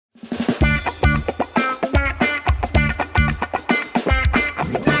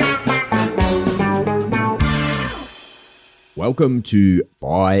Welcome to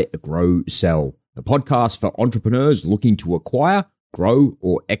Buy, Grow, Sell, the podcast for entrepreneurs looking to acquire, grow,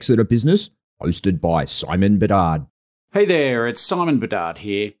 or exit a business, hosted by Simon Bedard. Hey there, it's Simon Bedard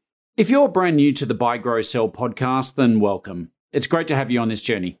here. If you're brand new to the Buy, Grow, Sell podcast, then welcome. It's great to have you on this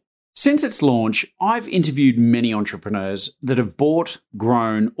journey. Since its launch, I've interviewed many entrepreneurs that have bought,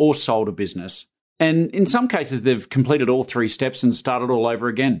 grown, or sold a business. And in some cases, they've completed all three steps and started all over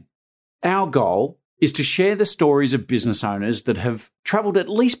again. Our goal is to share the stories of business owners that have traveled at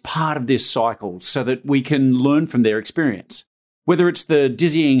least part of this cycle so that we can learn from their experience. Whether it's the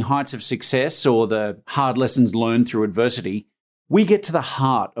dizzying heights of success or the hard lessons learned through adversity, we get to the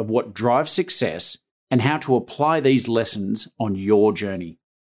heart of what drives success and how to apply these lessons on your journey.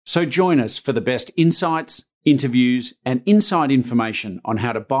 So join us for the best insights, interviews, and inside information on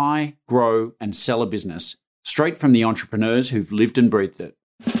how to buy, grow, and sell a business, straight from the entrepreneurs who've lived and breathed it.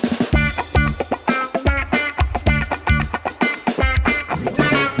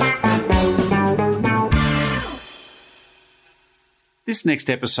 This next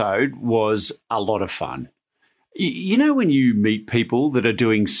episode was a lot of fun. You know when you meet people that are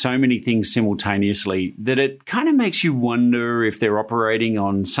doing so many things simultaneously that it kind of makes you wonder if they're operating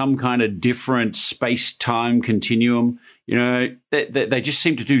on some kind of different space-time continuum? You know, they just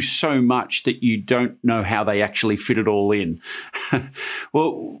seem to do so much that you don't know how they actually fit it all in.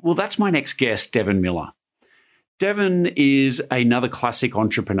 Well, that's my next guest, Devon Miller. Devon is another classic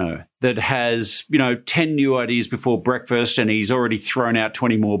entrepreneur that has, 10 new ideas before breakfast and he's already thrown out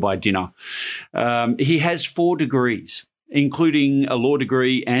 20 more by dinner. He has 4 degrees, including a law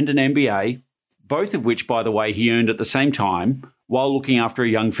degree and an MBA, both of which, by the way, he earned at the same time while looking after a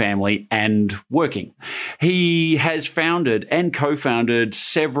young family and working. He has founded and co-founded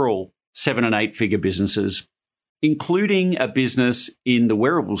several 7- and 8-figure businesses, including a business in the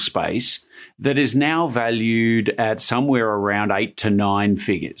wearable space that is now valued at somewhere around 8 to 9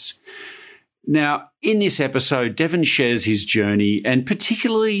 figures. Now, in this episode, Devon shares his journey and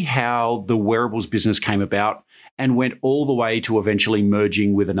particularly how the wearables business came about and went all the way to eventually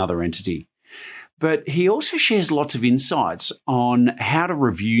merging with another entity. But he also shares lots of insights on how to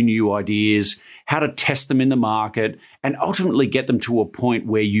review new ideas, how to test them in the market, and ultimately get them to a point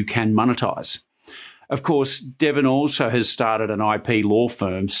where you can monetize. Of course, Devon also has started an IP law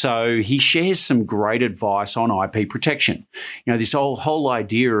firm, so he shares some great advice on IP protection. This whole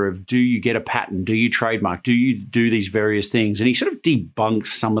idea of, do you get a patent? Do you trademark? Do you do these various things? And he sort of debunks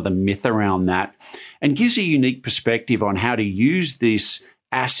some of the myth around that and gives a unique perspective on how to use this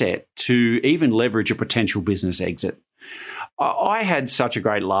asset to even leverage a potential business exit. I had such a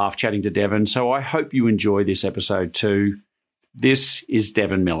great laugh chatting to Devon, so I hope you enjoy this episode too. This is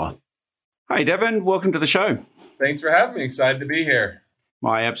Devon Miller. Hey, Devon, welcome to the show. Thanks for having me. Excited to be here.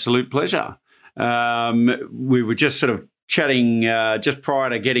 My absolute pleasure. We were just sort of chatting just prior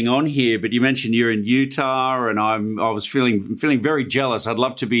to getting on here, but you mentioned you're in Utah, and I was feeling very jealous. I'd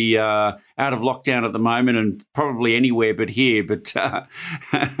love to be out of lockdown at the moment and probably anywhere but here. But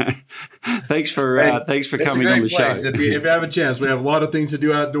thanks for coming on the show. If you have a chance, we have a lot of things to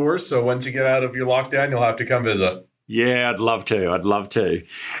do outdoors. So once you get out of your lockdown, you'll have to come visit. Yeah, I'd love to.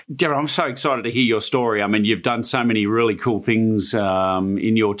 Devon, I'm so excited to hear your story. I mean, you've done so many really cool things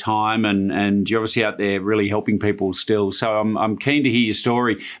in your time, and you're obviously out there really helping people still. So I'm keen to hear your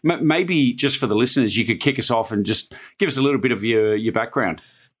story. Maybe just for the listeners, you could kick us off and just give us a little bit of your background.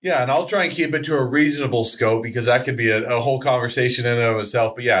 Yeah, and I'll try and keep it to a reasonable scope because that could be a whole conversation in and of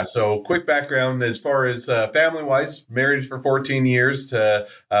itself. But yeah, so quick background as far as family-wise, married for 14 years to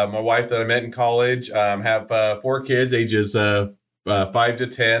my wife that I met in college, have 4 kids, ages 5 to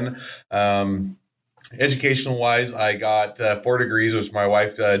 10. Educational-wise, I got 4 degrees, which my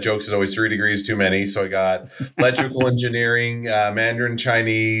wife jokes is always 3 degrees too many. So I got electrical engineering, Mandarin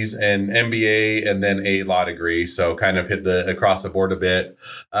Chinese, an MBA, and then a law degree. So kind of hit across the board a bit.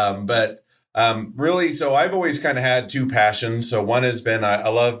 Really, so I've always kind of had 2 passions. So one has been I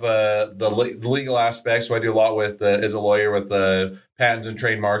love the legal aspect. So I do a lot with as a lawyer with patents and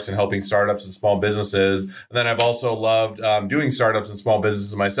trademarks and helping startups and small businesses. And then I've also loved doing startups and small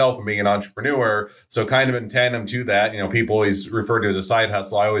businesses myself and being an entrepreneur. So kind of in tandem to that, people always refer to it as a side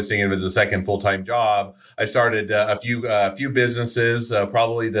hustle. I always think of it as a second full-time job. I started a few businesses.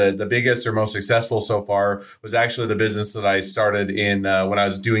 Probably the biggest or most successful so far was actually the business that I started in when I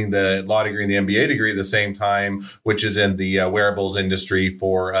was doing the law degree and the MBA degree at the same time, which is in the wearables industry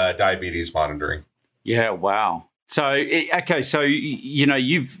for diabetes monitoring. Yeah, wow. Okay, so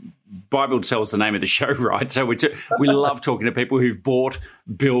you've Buy, Build, Sell is the name of the show, right? So we love talking to people who've bought,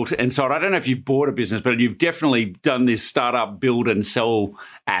 built, and sold. I don't know if you've bought a business, but you've definitely done this startup, build, and sell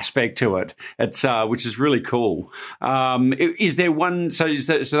aspect to it. It's which is really cool. Is there one? So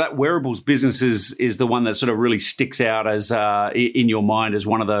that wearables business is the one that sort of really sticks out as in your mind as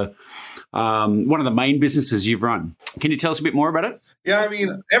one of the main businesses you've run. Can you tell us a bit more about it? Yeah, I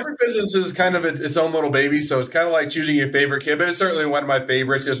mean, every business is kind of its own little baby, so it's kind of like choosing your favorite kid, but it's certainly one of my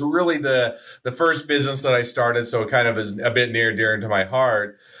favorites. It's really the first business that I started, so it kind of is a bit near and dear to my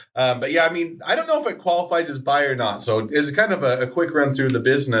heart. But yeah, I mean, I don't know if it qualifies as buy or not, so it's kind of a quick run through the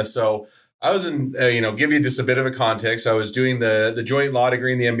business. So I was in, give you just a bit of a context. I was doing the joint law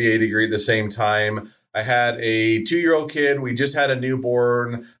degree and the MBA degree at the same time. I had a 2-year-old kid. We just had a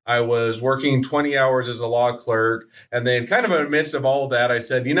newborn. I was working 20 hours as a law clerk. And then kind of in the midst of all of that, I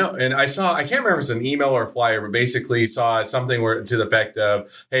said, and I can't remember if it was an email or a flyer, but basically saw something to the effect of,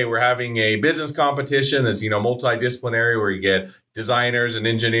 hey, we're having a business competition. It's, multidisciplinary where you get designers and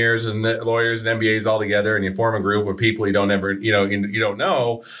engineers and lawyers and MBAs all together, and you form a group of people you don't don't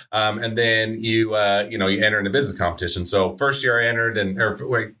know. And then you enter in a business competition. So first year I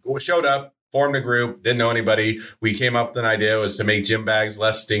entered showed up, formed a group, didn't know anybody. We came up with an idea. It was to make gym bags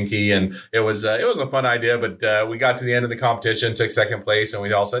less stinky. And it was a fun idea, but we got to the end of the competition, took second place, and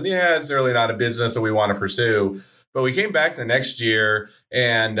we all said, yeah, it's really not a business that we want to pursue. But we came back the next year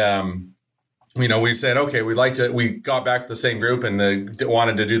and, we said, okay, we got back with the same group and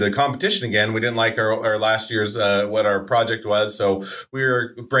wanted to do the competition again. We didn't like our last year's, what our project was. So we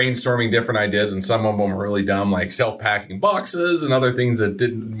were brainstorming different ideas, and some of them were really dumb, like self-packing boxes and other things that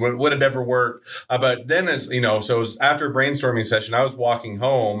would have never worked. But then so it was after a brainstorming session, I was walking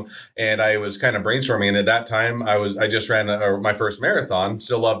home and I was kind of brainstorming. And at that time I just ran my first marathon,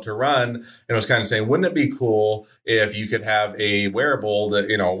 still love to run. And I was kind of saying, wouldn't it be cool if you could have a wearable that,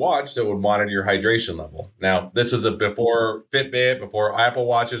 a watch that would monitor your hydration level? Now, this is before Fitbit, before Apple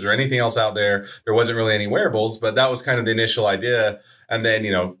Watches or anything else out there. There wasn't really any wearables, but that was kind of the initial idea. And then,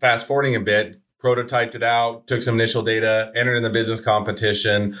 fast forwarding a bit, prototyped it out, took some initial data, entered in the business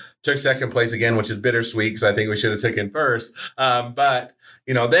competition, took second place again, which is bittersweet because I think we should have taken first. But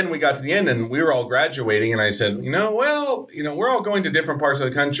then we got to the end and we were all graduating, and I said, we're all going to different parts of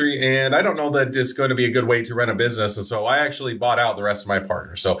the country, and I don't know that it's going to be a good way to run a business. And so I actually bought out the rest of my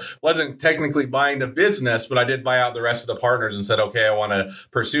partners. So wasn't technically buying the business, but I did buy out the rest of the partners and said, okay, I want to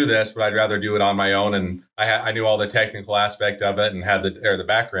pursue this, but I'd rather do it on my own. And I knew all the technical aspect of it and had the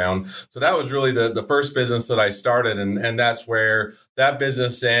background. So that was really the first business that I started. And that's where that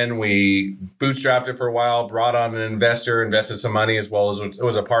business then we bootstrapped it for a while, brought on an investor, invested some money, as well as it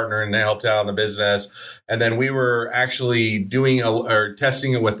was a partner and helped out on the business. And then we were actually doing or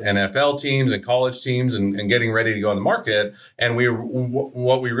testing it with NFL teams and college teams and getting ready to go on the market. And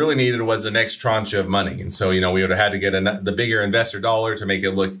what we really needed was the next tranche of money. And so, we would have had to get the bigger investor dollar to make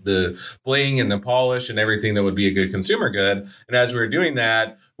it look the bling and the polish and everything that would be a good consumer good. And as we were doing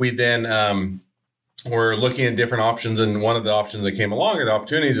that, we then we're looking at different options, and one of the options that came along, or the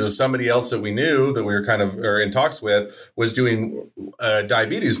opportunities, is somebody else that we knew that we were kind of in talks with was doing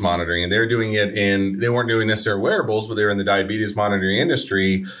diabetes monitoring, and they're doing it they weren't doing necessarily wearables, but they were in the diabetes monitoring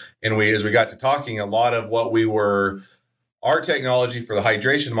industry. And as we got to talking, a lot of our technology for the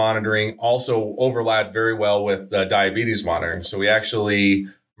hydration monitoring also overlapped very well with diabetes monitoring. So we actually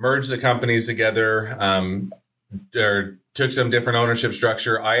merged the companies together. Took some different ownership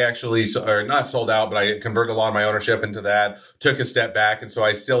structure. I actually, not sold out, but I converted a lot of my ownership into that, took a step back. And so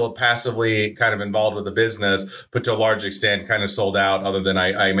I still passively kind of involved with the business, but to a large extent kind of sold out, other than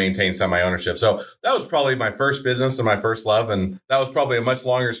I maintained some of my ownership. So that was probably my first business and my first love. And that was probably a much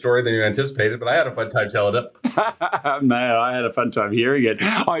longer story than you anticipated, but I had a fun time telling it. Man, I had a fun time hearing it.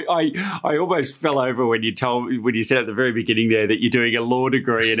 I almost fell over when you said at the very beginning there that you're doing a law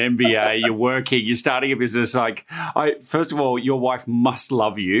degree, an MBA, you're working, you're starting a business. First of all, your wife must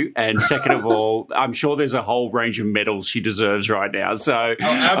love you. And second of all, I'm sure there's a whole range of medals she deserves right now. So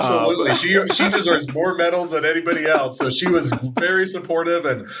absolutely. She deserves more medals than anybody else. So she was very supportive,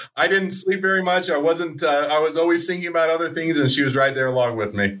 and I didn't sleep very much. I was always thinking about other things, and she was right there along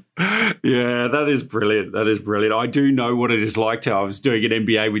with me. Yeah, that is brilliant. That is brilliant. I do know what it is like I was doing an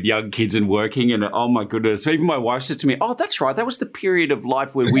MBA with young kids and working, and oh my goodness, even my wife said to me, oh, that's right, that was the period of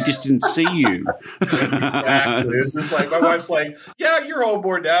life where we just didn't see you. Exactly. It's just like, my wife's like, yeah, you're on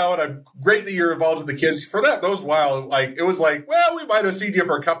board now, and I'm great that you're involved with the kids. For those while, it was like, well, we might have seen you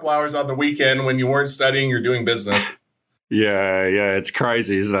for a couple hours on the weekend when you weren't studying or doing business. Yeah, it's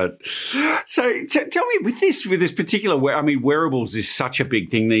crazy, isn't it? So tell me, with this particular, I mean, wearables is such a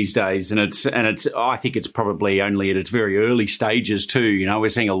big thing these days, and it's I think it's probably only at its very early stages too. You know, we're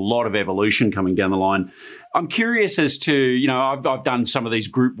seeing a lot of evolution coming down the line. I'm curious as to, you know, I've done some of these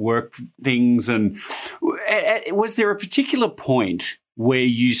group work things, and was there a particular point where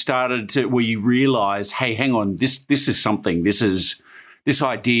you realised, hey, hang on, this is something, this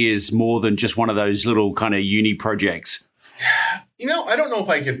idea is more than just one of those little kind of uni projects? You know, I don't know if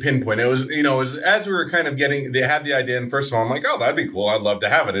I could pinpoint it. It was as we were kind of they had the idea, and first of all, I'm like, oh, that'd be cool. I'd love to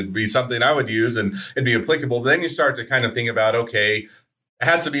have it. It'd be something I would use and it'd be applicable. But then you start to kind of think about, okay, it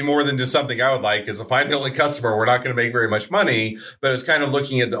has to be more than just something I would like, because if I'm the only customer, we're not going to make very much money. But it's kind of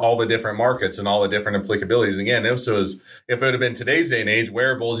looking at all the different markets and all the different applicabilities. Again, if it would have been today's day and age,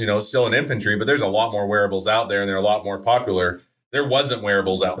 wearables, you know, still in infantry, but there's a lot more wearables out there and they're a lot more popular. There wasn't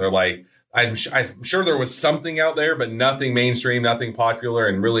wearables out there. Like, I'm sure there was something out there, but nothing mainstream, nothing popular,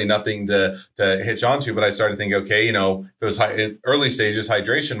 and really nothing to hitch onto. But I started thinking, okay, you know, if it was in early stages,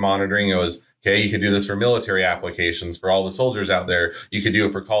 hydration monitoring, it was, okay, you could do this for military applications for all the soldiers out there. You could do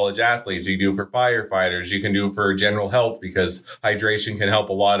it for college athletes. You can do it for firefighters. You can do it for general health, because hydration can help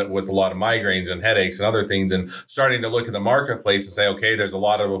with a lot of migraines and headaches and other things. And starting to look at the marketplace and say, okay, there's a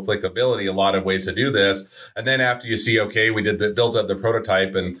lot of applicability, a lot of ways to do this. And then after you see, okay, we built up the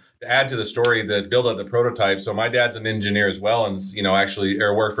prototype, and to add to the story, build up the prototype. So my dad's an engineer as well, and you know, actually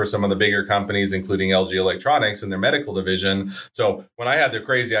worked for some of the bigger companies, including LG Electronics in their medical division. So when I had the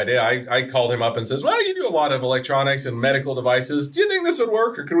crazy idea, I called him up and says, well, you do a lot of electronics and medical devices. Do you think this would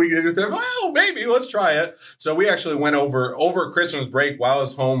work, or could we get it there? Well, maybe, let's try it. So we actually went over Christmas break while I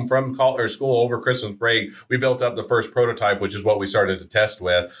was home from school over Christmas break. We built up the first prototype, which is what we started to test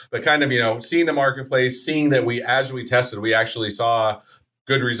with. But kind of, you know, seeing the marketplace, seeing that as we tested, we actually saw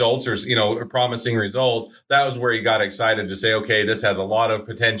good results, or, you know, promising results. That was where he got excited to say, okay, this has a lot of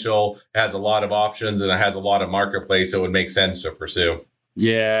potential, has a lot of options, and it has a lot of marketplace, so it would make sense to pursue.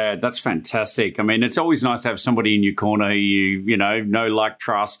 Yeah, that's fantastic. I mean, it's always nice to have somebody in your corner you know, like,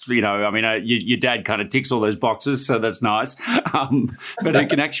 trust. You know, I mean, your dad kind of ticks all those boxes, so that's nice. But it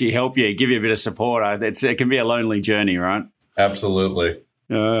can actually help you, give you a bit of support. It can be a lonely journey, right? Absolutely.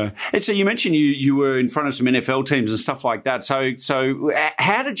 And so you mentioned you were in front of some NFL teams and stuff like that. So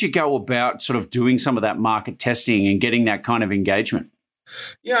how did you go about sort of doing some of that market testing and getting that kind of engagement?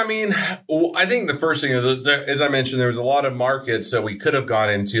 Yeah, I mean, I think the first thing is, as I mentioned, there was a lot of markets that we could have gone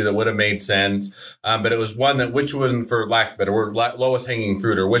into that would have made sense, but it was which one, for lack of a better word, lowest hanging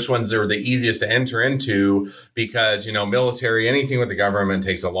fruit, or which ones are the easiest to enter into, because, you know, military, anything with the government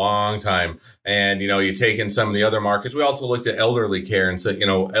takes a long time. And, you know, you take in some of the other markets. We also looked at elderly care, and so, you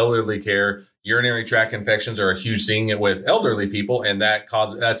know, elderly care, urinary tract infections are a huge thing with elderly people, and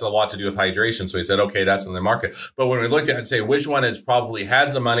that's a lot to do with hydration. So we said, okay, that's in the market. But when we looked at it and say which one is probably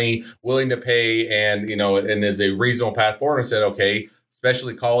has the money, willing to pay, and, you know, and is a reasonable path forward, and said, okay,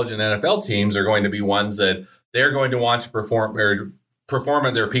 especially college and NFL teams are going to be ones that they're going to want to perform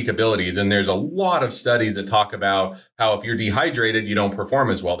at their peak abilities. And there's a lot of studies that talk about how if you're dehydrated, you don't perform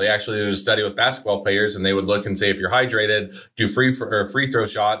as well. They actually did a study with basketball players, and they would look and say, if you're hydrated, do free throw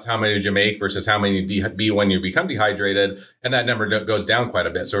shots, how many did you make versus how many be when you become dehydrated? And that number goes down quite a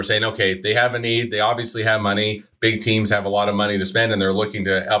bit. So we're saying, okay, they have a need. They obviously have money. Big teams have a lot of money to spend, and they're looking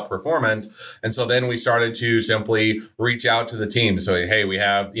to up performance. And so then we started to simply reach out to the team. So, hey, we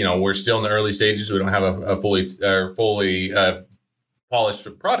have, you know, we're still in the early stages. We don't have a fully polished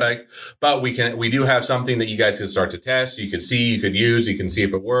product, but we do have something that you guys can start to test. You can see, you could use, you can see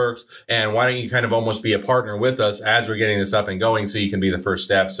if it works. And why don't you kind of almost be a partner with us as we're getting this up and going, so you can be the first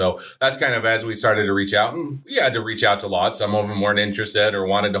step. So that's kind of as we started to reach out, and we had to reach out to lots. Some of them weren't interested or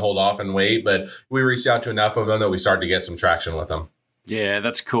wanted to hold off and wait, but we reached out to enough of them that we started to get some traction with them. Yeah,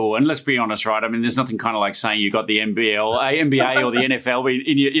 that's cool. And let's be honest, right? I mean, there's nothing kind of like saying you got the NBA or the NFL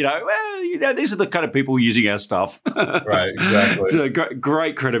in you know, well, you know, these are the kind of people using our stuff. Right, exactly. So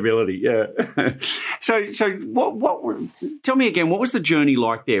great credibility, yeah. So what? Tell me again, what was the journey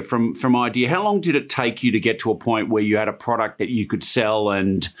like there from idea? How long did it take you to get to a point where you had a product that you could sell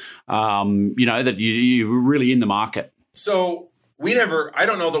and, you know, that you were really in the market? So I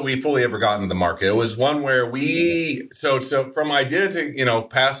don't know that we fully ever got into the market. It was one where so from idea to, you know,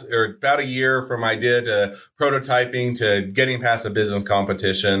 about a year from idea to prototyping to getting past a business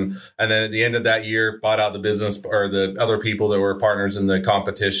competition. And then at the end of that year, bought out the business or the other people that were partners in the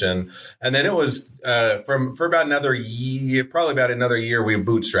competition. And then it was for about another year, probably about another year, we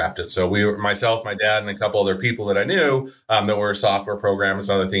bootstrapped it. So myself, my dad, and a couple other people that I knew that were software programmers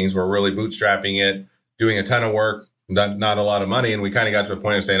and other things, were really bootstrapping it, doing a ton of work. not a lot of money. And we kind of got to a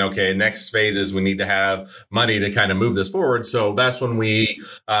point of saying, okay, next phase is we need to have money to kind of move this forward. So that's when we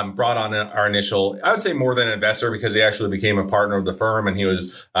brought on our initial, I would say more than investor, because he actually became a partner of the firm, and he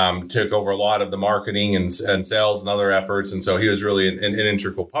was took over a lot of the marketing and sales and other efforts. And so he was really an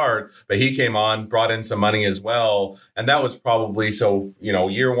integral part, but he came on, brought in some money as well. And that was probably, so,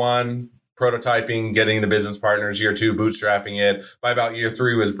 year one, prototyping, getting the business partners, year two, bootstrapping it. By about year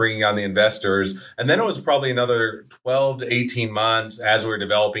three was bringing on the investors. And then it was probably another 12 to 18 months as we were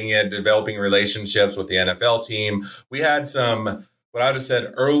developing it, developing relationships with the NFL team. We had some, what I would have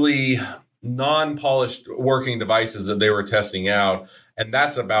said, early non-polished working devices that they were testing out. And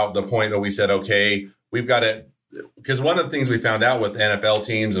that's about the point that we said, okay, we've got to, because one of the things we found out with NFL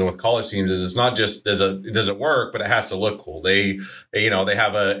teams and with college teams is it's not just does it work, but it has to look cool. They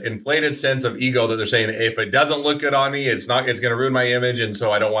have a inflated sense of ego that they're saying, if it doesn't look good on me, it's going to ruin my image, and so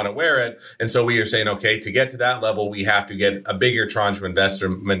I don't want to wear it. And so we are saying, okay, to get to that level, we have to get a bigger tranche of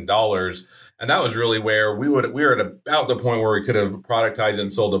investment dollars, and that was really where we were at about the point where we could have productized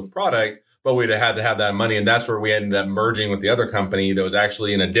and sold a product, but we'd have had to have that money, and that's where we ended up merging with the other company that was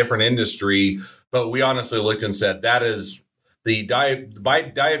actually in a different industry. But we honestly looked and said, that is the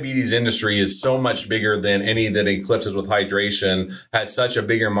diabetes industry is so much bigger than any that eclipses with hydration, has such a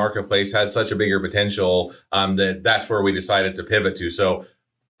bigger marketplace, has such a bigger potential, that's where we decided to pivot to. So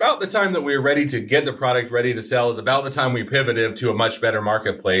about the time that we were ready to get the product ready to sell is about the time we pivoted to a much better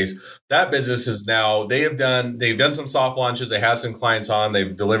marketplace. That business is now, they've done some soft launches. They have some clients on,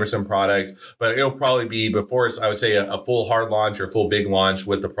 they've delivered some products, but it'll probably be before it's, I would say, a full hard launch or full big launch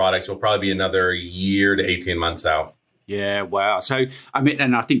with the products. It'll probably be another year to 18 months out. Yeah, wow. So, I mean,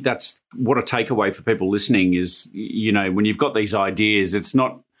 and I think that's what a takeaway for people listening is, when you've got these ideas, it's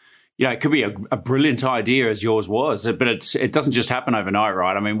not, it could be a brilliant idea as yours was, but it doesn't just happen overnight,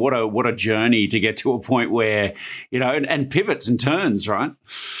 right? I mean, what a journey to get to a point where, and pivots and turns, right?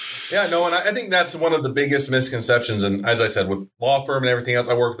 Yeah, no, and I think that's one of the biggest misconceptions. And as I said, with law firm and everything else,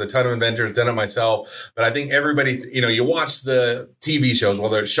 I work with a ton of inventors, done it myself. But I think everybody, you watch the TV shows,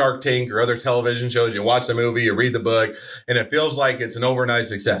 whether it's Shark Tank or other television shows, you watch the movie, you read the book, and it feels like it's an overnight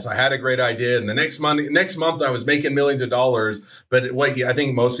success. I had a great idea, and the next month I was making millions of dollars. But what I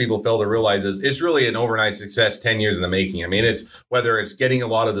think most people fail to realize is it's really an overnight success 10 years in the making. I mean, it's whether it's getting a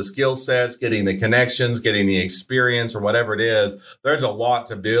lot of the skill sets, getting the connections, getting the experience, or whatever it is, there's a lot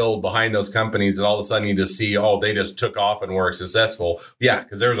to build behind those companies that all of a sudden you just see, they just took off and were successful. Yeah,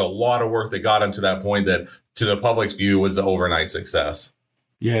 because there's a lot of work that got them to that point that to the public's view was the overnight success.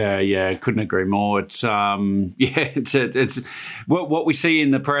 Yeah, couldn't agree more. It's it's what we see in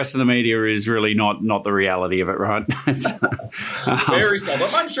the press and the media is really not the reality of it, right? Very seldom.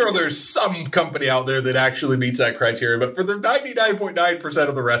 I'm sure there's some company out there that actually meets that criteria, but for the 99.9%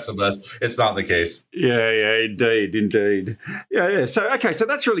 of the rest of us, it's not the case. Yeah, indeed. Yeah. So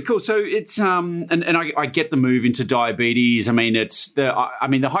that's really cool. So it's and I get the move into diabetes. I mean, the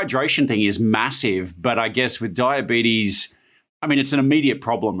hydration thing is massive, but I guess with diabetes, I mean, it's an immediate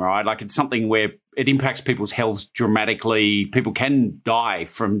problem, right? Like it's something where it impacts people's health dramatically. People can die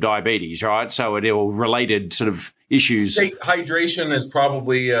from diabetes, right? So it all related sort of issues. Hydration is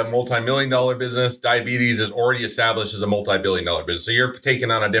probably a multi-million-dollar business. Diabetes is already established as a multi-billion-dollar business. So you're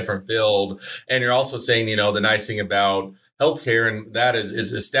taking on a different field. And you're also saying, the nice thing about healthcare, and that is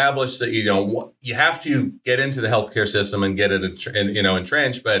established that, you have to get into the healthcare system and get it,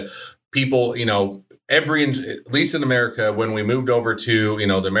 entrenched. But people, at least in America, when we moved over to,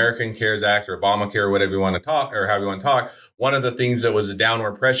 the American Cares Act or Obamacare, or whatever you want to talk, or however you want to talk, one of the things that was a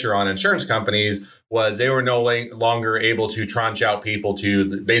downward pressure on insurance companies was they were no longer able to tranche out people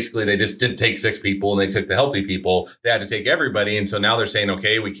to, basically they just didn't take sick people and they took the healthy people. They had to take everybody. And so now they're saying,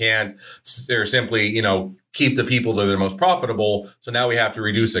 okay, we can't, they're simply, keep the people that are the most profitable. So now we have to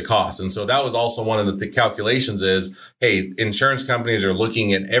reduce the cost. And so that was also one of the calculations is, hey, insurance companies are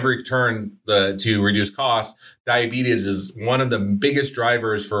looking at every turn to reduce costs. Diabetes is one of the biggest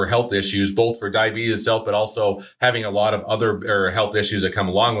drivers for health issues, both for diabetes itself, but also having a lot of other health issues that come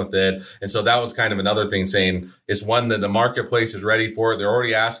along with it. And so that was kind of another thing saying it's one that the marketplace is ready for it. They're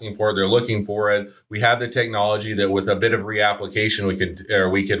already asking for it. They're looking for it. We have the technology that with a bit of reapplication, we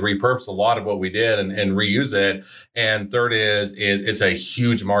could repurpose a lot of what we did and reuse it. And third is it's a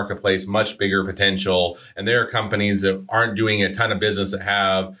huge marketplace, much bigger potential. And there are companies that aren't doing a ton of business that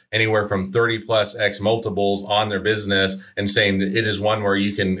have anywhere from 30 plus X multiples on their business, and saying that it is one where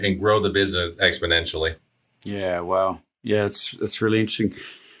you can grow the business exponentially. Yeah, wow. Yeah, it's really interesting.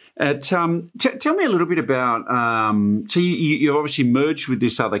 Tell me a little bit about, so you obviously merged with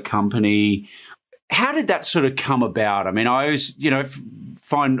this other company. how did that sort of come about? I mean, I always,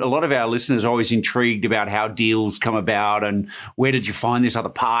 find a lot of our listeners are always intrigued about how deals come about and where did you find this other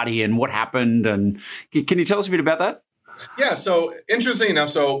party and what happened? And can you tell us a bit about that? Yeah. So interesting enough.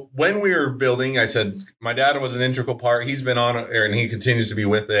 So when we were building, I said, my dad was an integral part. He's been on it and he continues to be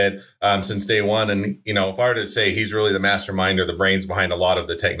with it since day one. And, if I were to say he's really the mastermind or the brains behind a lot of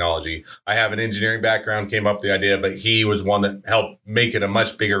the technology. I have an engineering background, came up with the idea, but he was one that helped make it a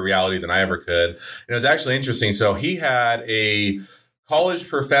much bigger reality than I ever could. And it was actually interesting. So he had a college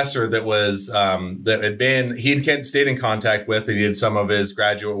professor that was he'd stayed in contact with, that he did some of his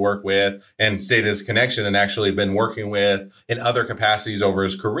graduate work with and stayed his connection and actually been working with in other capacities over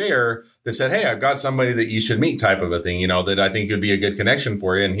his career, that said, hey, I've got somebody that you should meet, type of a thing, that I think would be a good connection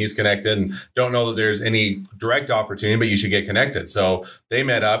for you. And he's connected and don't know that there's any direct opportunity, but you should get connected. So they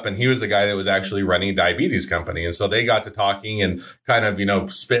met up and he was the guy that was actually running a diabetes company. And so they got to talking and kind of,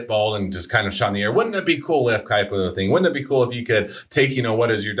 spitballed and just kind of shot in the air. Wouldn't it be cool if type of a thing? Wouldn't it be cool if you could take,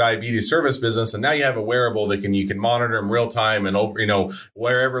 what is your diabetes service business? And now you have a wearable that you can monitor them real time and,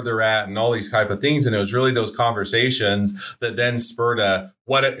 wherever they're at and all these type of things. And it was really those conversations that then spurred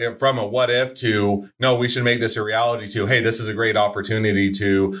what if to, no, we should make this a reality, to, hey, this is a great opportunity,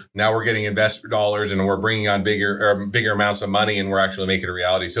 to now we're getting investor dollars and we're bringing on bigger amounts of money and we're actually making it a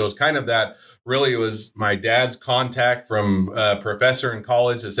reality. So it was kind of that. Really, it was my dad's contact from a professor in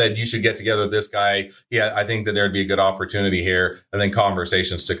college that said, you should get together with this guy. Yeah, I think that there'd be a good opportunity here. And then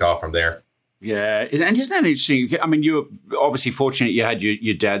conversations took off from there. Yeah. And isn't that interesting? I mean, you were obviously fortunate you had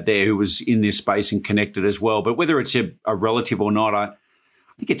your dad there who was in this space and connected as well. But whether it's a relative or not, I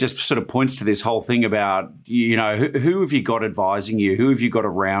think it just sort of points to this whole thing about, who have you got advising you? Who have you got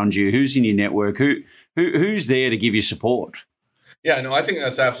around you? Who's in your network? Who's there to give you support? Yeah, no, I think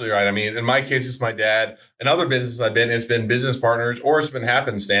that's absolutely right. I mean, in my case, it's my dad. In other businesses I've been, it's been business partners or it's been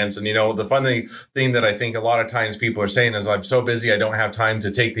happenstance. And, the fun thing that I think a lot of times people are saying is, I'm so busy, I don't have time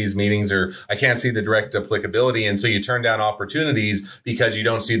to take these meetings, or I can't see the direct applicability. And so you turn down opportunities because you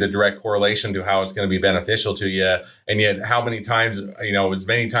don't see the direct correlation to how it's going to be beneficial to you. And yet how many times, as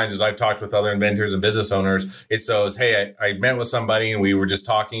many times as I've talked with other inventors and business owners, it's those, hey, I met with somebody and we were just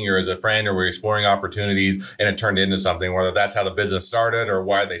talking, or as a friend, or we were exploring opportunities and it turned into something, whether that's how the business started or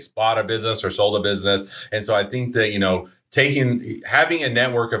why they bought a business or sold a business. And so I think that, having a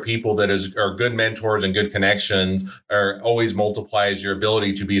network of people that are good mentors and good connections always multiplies your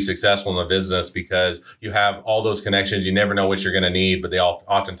ability to be successful in a business, because you have all those connections. You never know what you're going to need, but they all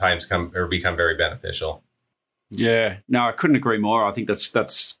oftentimes become very beneficial. Yeah, no, I couldn't agree more. I think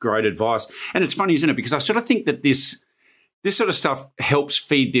that's great advice. And it's funny, isn't it? Because I sort of think that this sort of stuff helps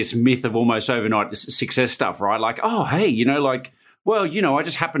feed this myth of almost overnight success stuff, right? Like, oh, hey, I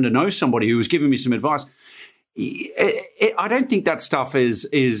just happen to know somebody who was giving me some advice. I don't think that stuff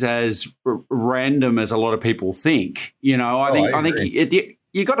is as random as a lot of people think. I think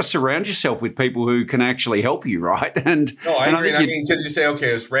you got to surround yourself with people who can actually help you, right? And no, I agree. I mean, because you say, okay,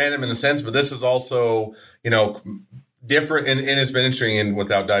 it's random in a sense, but this is also, different, and it's been interesting. And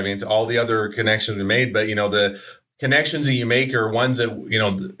without diving into all the other connections we made, but the connections that you make are ones that,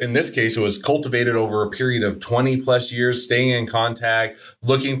 in this case, it was cultivated over a period of 20 plus years, staying in contact,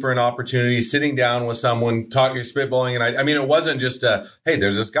 looking for an opportunity, sitting down with someone, talking, spitballing. And I mean, it wasn't just hey,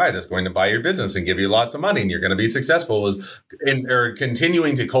 there's this guy that's going to buy your business and give you lots of money and you're going to be successful. It was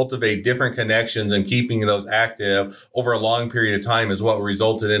continuing to cultivate different connections and keeping those active over a long period of time is what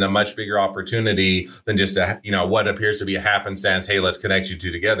resulted in a much bigger opportunity than just what appears to be a happenstance. Hey, let's connect you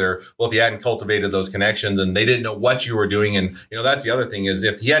two together. Well, if you hadn't cultivated those connections and they didn't know what you were doing. And, that's the other thing is,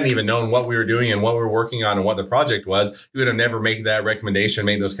 if he hadn't even known what we were doing and what we were working on and what the project was, you would have never made that recommendation,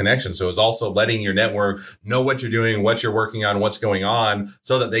 made those connections. So it's also letting your network know what you're doing, what you're working on, what's going on,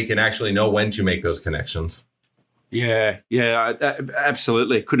 so that they can actually know when to make those connections. Yeah,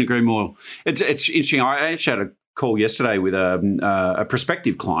 absolutely. Couldn't agree more. It's interesting. I actually had a call yesterday with a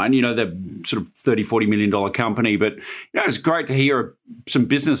prospective client, they're sort of $30, $40 million company. But, it's great to hear some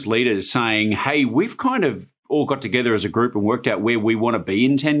business leaders saying, hey, we've kind of all got together as a group and worked out where we want to be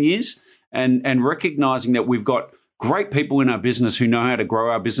in 10 years and recognizing that we've got great people in our business who know how to grow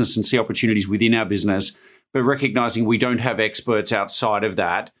our business and see opportunities within our business, but recognizing we don't have experts outside of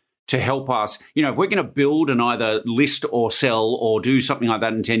that to help us. If we're going to build and either list or sell or do something like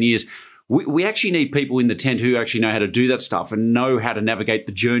that in 10 years, we actually need people in the tent who actually know how to do that stuff and know how to navigate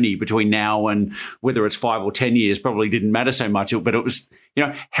the journey between now and whether it's 5 or 10 years probably didn't matter so much, but it was,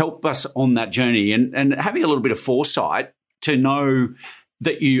 help us on that journey and having a little bit of foresight to know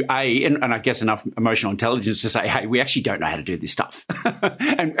that you, and I guess enough emotional intelligence to say, hey, we actually don't know how to do this stuff.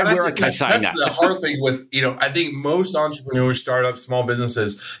 and we're okay saying that. That's the hard thing with, I think most entrepreneurs, startups, small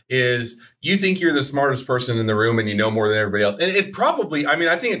businesses is you think you're the smartest person in the room and you know more than everybody else. And it probably, I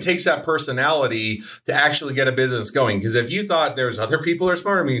think it takes that personality to actually get a business going. Because if you thought there's other people who are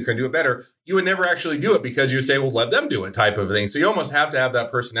smarter than you can do it better, you would never actually do it because you say, well, let them do it type of thing. So you almost have to have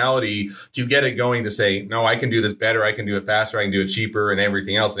that personality to get it going to say, no, I can do this better. I can do it faster. I can do it cheaper and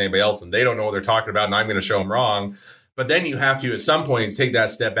everything else than anybody else. And they don't know what they're talking about. And I'm going to show them wrong. But then you have to, at some point, take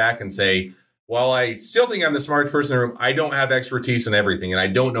that step back and say, while I still think I'm the smartest person in the room, I don't have expertise in everything and I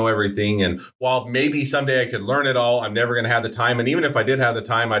don't know everything. And while maybe someday I could learn it all, I'm never going to have the time. And even if I did have the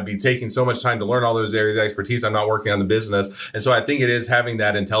time, I'd be taking so much time to learn all those areas of expertise. I'm not working on the business. And so I think it is having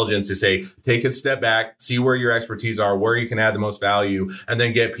that intelligence to say, take a step back, see where your expertise are, where you can add the most value, and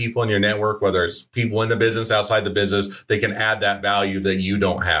then get people in your network, whether it's people in the business, outside the business, they can add that value that you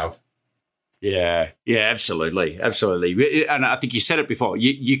don't have. Yeah, absolutely. And I think you said it before.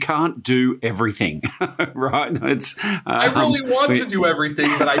 You can't do everything, right? I really want to do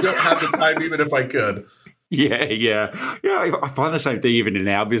everything, but I don't have the time, even if I could. Yeah. I find the same thing even in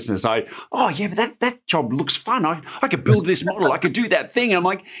our business. But that job looks fun. I could build this model. I could do that thing. And I'm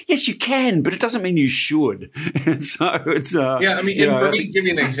like, yes, you can, but it doesn't mean you should. So it's and for me, give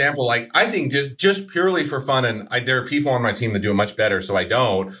you an example. Like I think just purely for fun, and there are people on my team that do it much better, so I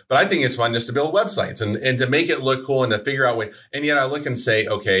don't. But I think it's fun just to build websites and to make it look cool and to figure out ways. And yet I look and say,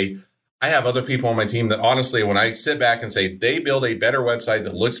 okay, I have other people on my team that honestly, when I sit back and say they build a better website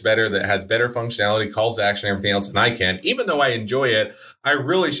that looks better, that has better functionality, calls to action, everything else than I can, even though I enjoy it, I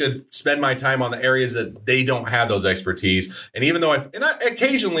really should spend my time on the areas that they don't have those expertise. And even though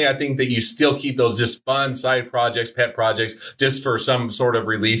occasionally I think that you still keep those just fun side projects, pet projects, just for some sort of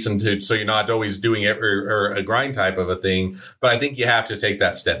release so you're not always doing it or a grind type of a thing. But I think you have to take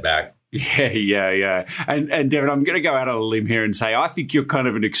that step back. Yeah. And Devin, I'm going to go out on a limb here and say I think you're kind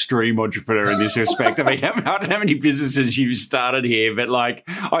of an extreme entrepreneur in this respect. I mean, I don't know how many businesses you've started here, but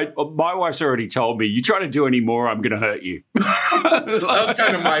my wife's already told me, you try to do any more, I'm going to hurt you. That was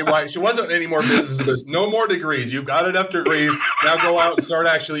kind of my wife. She wasn't any more businesses. No more degrees. You've got enough degrees. Now go out and start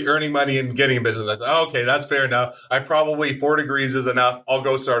actually earning money and getting a business. I said, okay, that's fair enough. 4 degrees is enough. I'll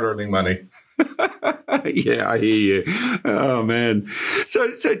go start earning money. Yeah, I hear you. Oh man.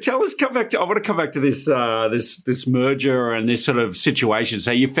 So tell us. I want to come back to this this merger and this sort of situation.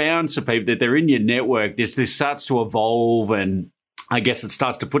 So you found some people that they're in your network. This starts to evolve, and I guess it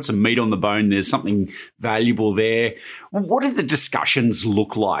starts to put some meat on the bone. There's something valuable there. What did the discussions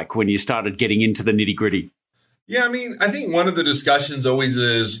look like when you started getting into the nitty gritty? Yeah, I think one of the discussions always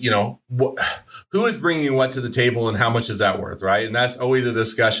is, who is bringing what to the table and how much is that worth, right? And that's always a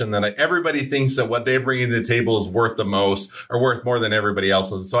discussion that everybody thinks that what they're bringing to the table is worth the most or worth more than everybody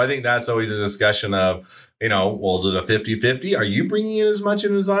else's. So I think that's always a discussion of, well, is it a 50-50? Are you bringing in as much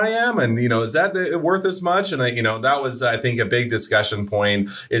as I am? And, is that worth as much? And, that was, I think, a big discussion point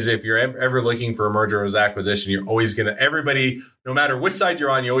is if you're ever looking for a merger or acquisition, you're always everybody, no matter which side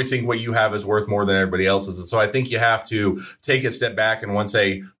you're on, you always think what you have is worth more than everybody else's. And so I think you have to take a step back and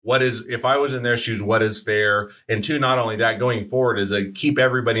say, if I was in their shoes, what is fair? And two, not only that, going forward is keep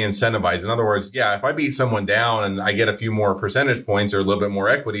everybody incentivized. In other words, if I beat someone down and I get a few more percentage points or a little bit more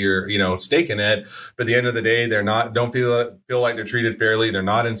equity or, stake in it, but at the end of the day, they're don't feel like they're treated fairly. They're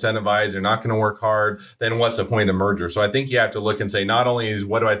not incentivized. They're not going to work hard. Then what's the point of merger? So I think you have to look and say, not only is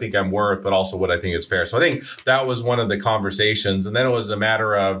what do I think I'm worth, but also what I think is fair. So I think that was one of the conversations. And then it was a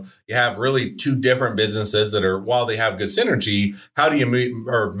matter of you have really two different businesses that are, while they have good synergy, how do you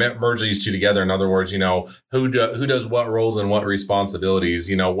merge these two together? In other words, who does what roles and what responsibilities?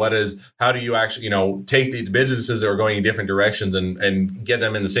 How do you actually, take the businesses that are going in different directions and get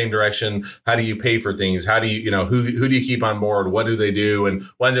them in the same direction? How do you pay for things? How do you, who do you keep on board? What do they do? And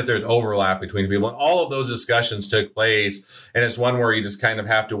what if there's overlap between people? And all of those discussions took place. And it's one where you just kind of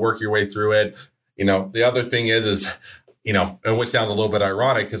have to work your way through it. The other thing is, and which sounds a little bit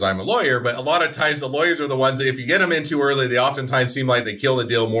ironic because I'm a lawyer, but a lot of times the lawyers are the ones that if you get them in too early, they oftentimes seem like they kill the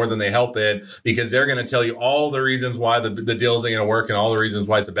deal more than they help it because they're going to tell you all the reasons why the deal isn't going to work and all the reasons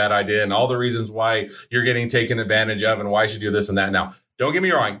why it's a bad idea and all the reasons why you're getting taken advantage of and why you should do this and that. Now, don't get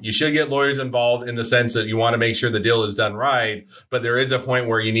me wrong. You should get lawyers involved in the sense that you want to make sure the deal is done right. But there is a point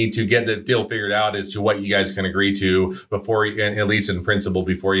where you need to get the deal figured out as to what you guys can agree to before, at least in principle,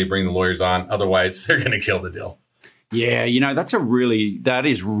 before you bring the lawyers on. Otherwise, they're going to kill the deal. Yeah, that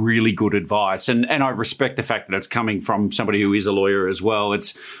is really good advice. And I respect the fact that it's coming from somebody who is a lawyer as well.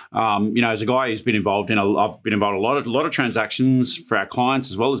 It's, as a guy who's been involved I've been involved in a lot of transactions for our clients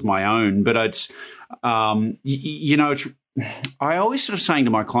as well as my own, but it's, I always sort of saying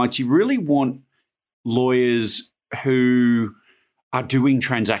to my clients, you really want lawyers who are doing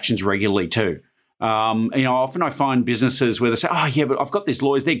transactions regularly too. Often I find businesses where they say, oh, yeah, but I've got these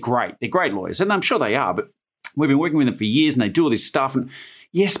lawyers. They're great. They're great lawyers. And I'm sure they are, but we've been working with them for years and they do all this stuff. And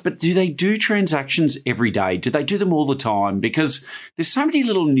yes, but do they do transactions every day? Do they do them all the time? Because there's so many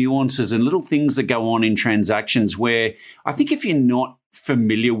little nuances and little things that go on in transactions where I think if you're not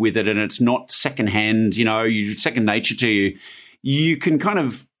familiar with it and it's not secondhand, second nature to you, you can kind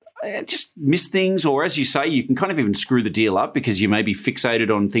of just miss things, or as you say, you can kind of even screw the deal up because you may be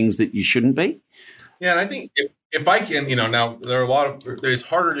fixated on things that you shouldn't be. Yeah, and I think if I can, now there are it's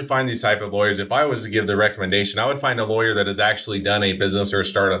harder to find these type of lawyers. If I was to give the recommendation, I would find a lawyer that has actually done a business or a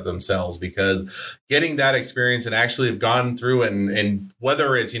startup themselves, because getting that experience and actually have gone through it and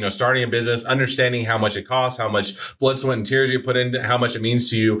whether it's, starting a business, understanding how much it costs, how much blood, sweat, and tears you put into, how much it means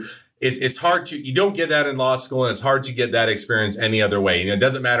to you. It's hard you don't get that in law school, and it's hard to get that experience any other way. It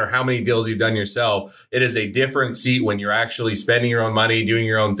doesn't matter how many deals you've done yourself. It is a different seat when you're actually spending your own money, doing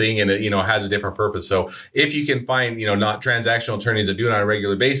your own thing, and it, has a different purpose. So if you can find, not transactional attorneys that do it on a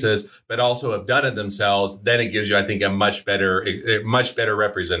regular basis, but also have done it themselves, then it gives you, I think, a much better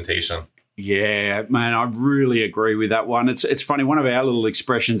representation. Yeah, man, I really agree with that one. It's funny. One of our little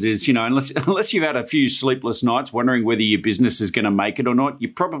expressions is, unless you've had a few sleepless nights wondering whether your business is going to make it or not, you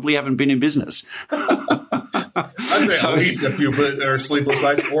probably haven't been in business. I'd say at least a few sleepless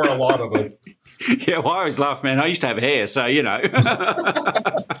nights, or a lot of them. Yeah, well, I always laugh, man. I used to have hair, so Hey, I'm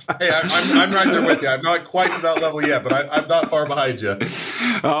right there with you. I'm not quite to that level yet, but I'm not far behind you.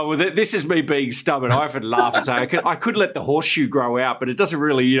 Oh, well, this is me being stubborn. I often laugh and say I could let the horseshoe grow out, but it doesn't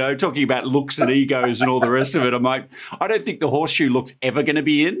really, talking about looks and egos and all the rest of it. I'm like, I don't think the horseshoe look's ever going to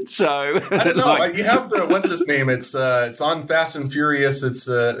be in. So I don't know. You have what's his name? It's on Fast and Furious. It's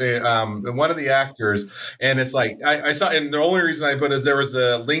one of the actors, and it's like I saw. And the only reason I put is there was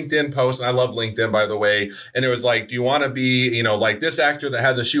a LinkedIn post, and I love LinkedIn, by the way, and it was like, do you want to be, like this actor that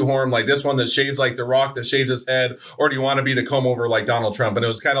has a shoehorn, like this one that shaves like The Rock that shaves his head, or do you want to be the comb over like Donald Trump? And it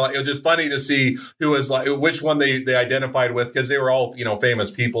was kind of like, it was just funny to see who was like, which one they identified with, because they were all,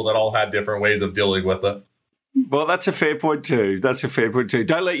 famous people that all had different ways of dealing with it. Well, that's a fair point too.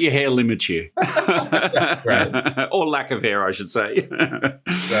 Don't let your hair limit you. Right. Or lack of hair, I should say.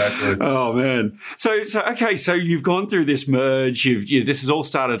 Exactly. Oh, man. So okay, so you've gone through this merge. This has all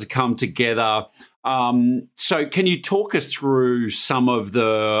started to come together. So can you talk us through some of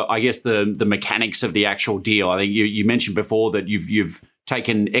the mechanics of the actual deal? I think you mentioned before that you've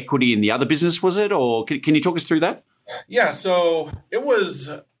taken equity in the other business, was it? Or can you talk us through that? Yeah, so it was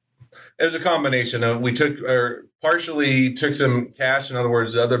a combination of partially took some cash. In other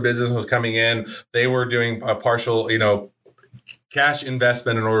words, the other business was coming in. They were doing a partial, cash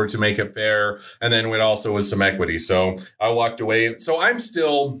investment in order to make it fair. And then it also was some equity. So I walked away. So I'm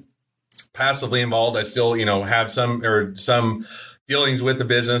still passively involved. I still, have some dealings with the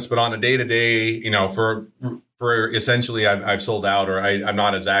business, but on a day-to-day, for essentially I've sold out, or I'm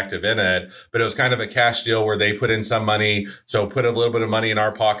not as active in it, but it was kind of a cash deal where they put in some money. So put a little bit of money in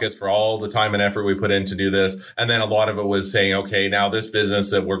our pockets for all the time and effort we put in to do this. And then a lot of it was saying, okay, now this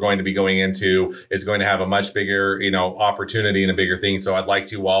business that we're going to be going into is going to have a much bigger, opportunity and a bigger thing. So I'd like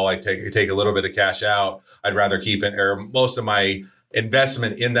to, while I take a little bit of cash out, I'd rather keep it, or most of my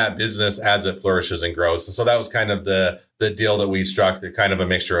investment in that business as it flourishes and grows. And so that was kind of the deal that we struck, kind of a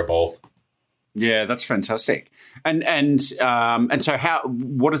mixture of both. Yeah, that's fantastic. And so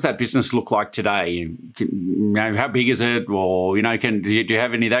what does that business look like today? How big is it? Or, do you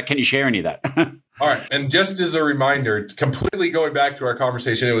have any of that? Can you share any of that? All right. And just as a reminder, completely going back to our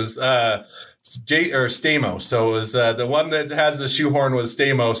conversation, it was Stamos. So it was the one that has the shoehorn was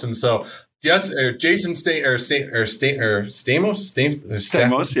Stamos. And so Jason Stamos.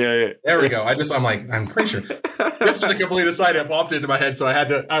 Yeah. There we go. I'm pretty sure this is a complete aside. It popped into my head, so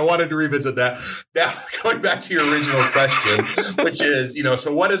I wanted to revisit that. Now, going back to your original question, which is,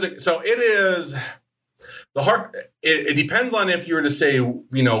 so what is it? So it is the heart. It depends on if you were to say,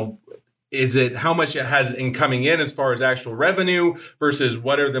 is it how much it has in coming in as far as actual revenue versus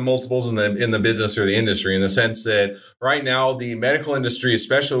what are the multiples in the business or the industry, in the sense that right now the medical industry,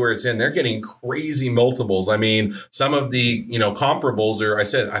 especially where it's in, they're getting crazy multiples. I mean, some of the, comparables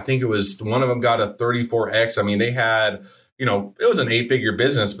I think it was one of them got a 34x. I mean, they had, it was an 8-figure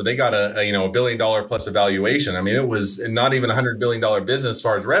business, but they got a $1 billion plus evaluation. I mean, it was not even $100 billion business as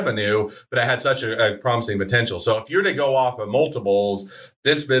far as revenue, but it had such a promising potential. So if you're to go off of multiples,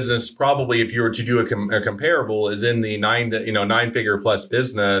 this business probably, if you were to do a comparable, is in the 9-figure plus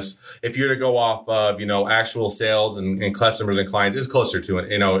business. If you're to go off of actual sales and customers and clients, it's closer to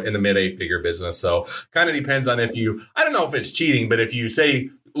it, in the mid 8-figure business. So kind of depends on I don't know if it's cheating, but if you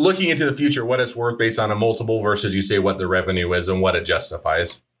say looking into the future, what it's worth based on a multiple versus you say what the revenue is and what it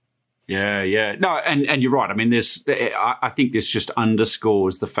justifies. Yeah. No, and you're right. I mean, I think this just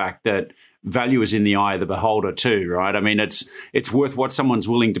underscores the fact that value is in the eye of the beholder too, right? I mean, it's worth what someone's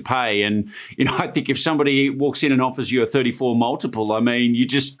willing to pay. And, I think if somebody walks in and offers you a 34 multiple, I mean, you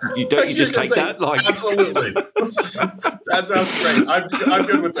just take that? Absolutely. That sounds great. I'm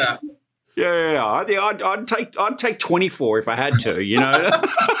good with that. Yeah. I'd take 24 if I had to,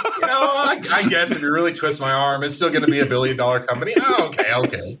 I guess if you really twist my arm, it's still going to be $1 billion company. Oh,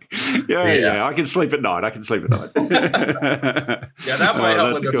 okay. Yeah. I can sleep at night. Yeah, that might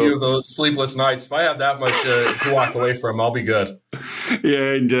help with a few of those sleepless nights. If I have that much to walk away from, I'll be good.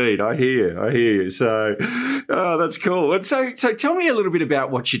 Yeah, indeed. I hear you. So, that's cool. And so tell me a little bit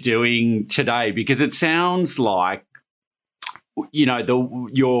about what you're doing today, because it sounds like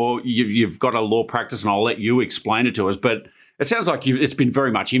you've got a law practice, and I'll let you explain it to us. But it sounds like it's been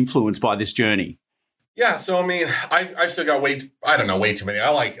very much influenced by this journey. Yeah, so I mean, I've still got way too many.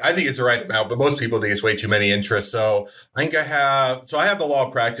 I think it's the right amount, but most people think it's way too many interests. So I have the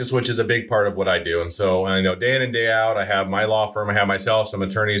law practice, which is a big part of what I do. And so I know day in and day out, I have my law firm, I have myself, some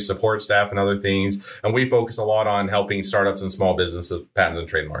attorneys, support staff, and other things. And we focus a lot on helping startups and small businesses, patents and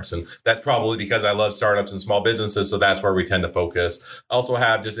trademarks. And that's probably because I love startups and small businesses. So that's where we tend to focus. I also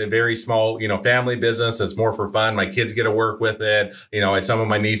have just a very small, family business that's more for fun. My kids get to work with it. Some of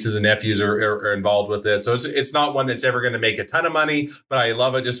my nieces and nephews are involved with it. So it's not one that's ever going to make a ton of money, but I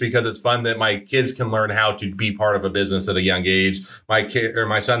love it just because it's fun that my kids can learn how to be part of a business at a young age.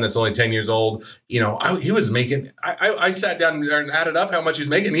 My son that's only 10 years old, he was making, I sat down and added up how much he's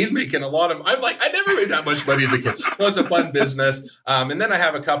making. He's making a lot of, I'm like, I never made that much money as a kid. So it's a fun business. And then I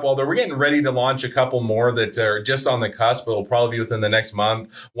have a couple other, we're getting ready to launch a couple more that are just on the cusp, but will probably be within the next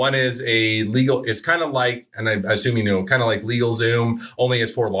month. One is it's kind of like, and I assume kind of like LegalZoom, only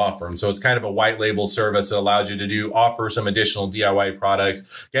it's for law firms. So it's kind of a white label service that allows you to offer some additional DIY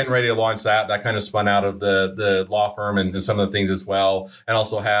products. Getting ready to launch that kind of spun out of the law firm and some of the things as well. And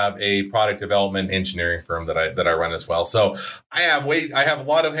also have a product development engineering firm that I run as well. So I have a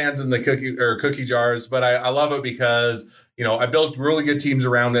lot of hands in the cookie jars, but I love it because I built really good teams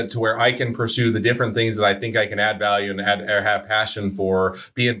around it to where I can pursue the different things that I think I can add value and have passion for,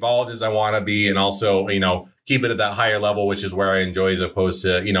 be involved as I want to be, and also, keep it at that higher level, which is where I enjoy, as opposed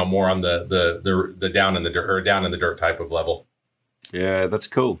to, more on the down in the dirt or down in the dirt type of level. Yeah, that's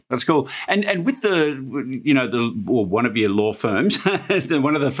cool. And with one of your law firms,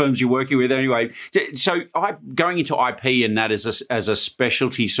 one of the firms you're working with anyway. So going into IP and that as a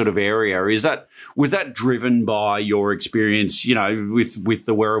specialty sort of area, was that driven by your experience, with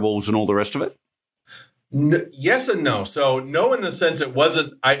the wearables and all the rest of it? Yes and no. So no, in the sense it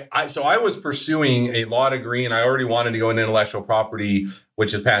wasn't. So I was pursuing a law degree, and I already wanted to go into intellectual property,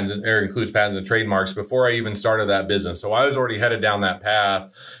 which is includes patents and trademarks, before I even started that business. So I was already headed down that path,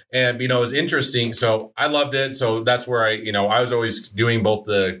 and it was interesting. So I loved it. So that's where I was always doing both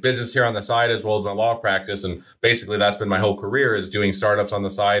the business here on the side as well as my law practice, and basically that's been my whole career, is doing startups on the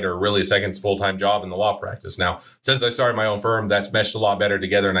side, or really a second full-time job in the law practice. Now, since I started my own firm, that's meshed a lot better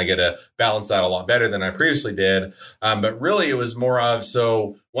together, and I get to balance that a lot better than I previously did. But really, it was more of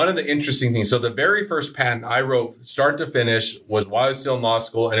one of the interesting things. So the very first patent I wrote, start to finish, was while I was still in law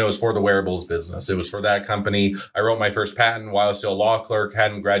school, and it was for the wearables business. It was for that company. I wrote my first patent while I was still a law clerk,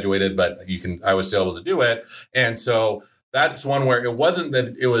 hadn't graduated, but I was still able to do it. And so that's one where it wasn't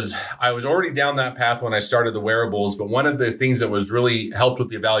that I was already down that path when I started the wearables. But one of the things that was really helped with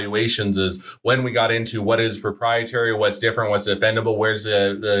the evaluations is when we got into what is proprietary, what's different, what's defendable, where's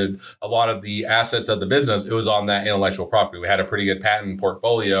a lot of the assets of the business, it was on that intellectual property. We had a pretty good patent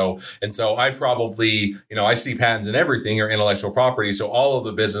portfolio. And so I probably, I see patents in everything or intellectual property. So all of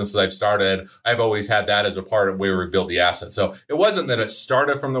the businesses I've started, I've always had that as a part of where we build the assets. So it wasn't that it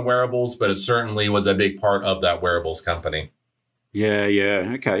started from the wearables, but it certainly was a big part of that wearables company.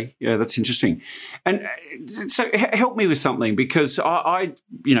 Yeah. Okay. Yeah, that's interesting. And so help me with something, because I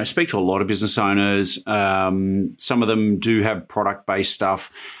speak to a lot of business owners. Some of them do have product-based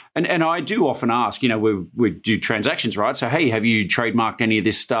stuff. And I do often ask, we do transactions, right? So, hey, have you trademarked any of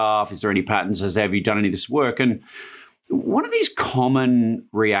this stuff? Is there any patents? Have you done any of this work? And one of these common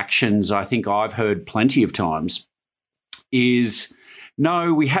reactions I think I've heard plenty of times is,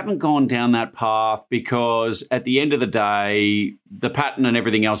 no, we haven't gone down that path because at the end of the day, the patent and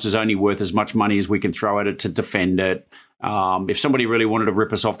everything else is only worth as much money as we can throw at it to defend it. If somebody really wanted to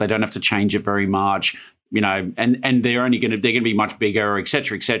rip us off, they don't have to change it very much, and they're going to be much bigger, et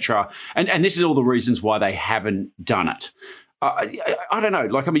cetera, et cetera. And this is all the reasons why they haven't done it. I don't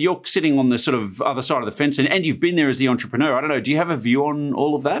know. You're sitting on the sort of other side of the fence and you've been there as the entrepreneur. I don't know. Do you have a view on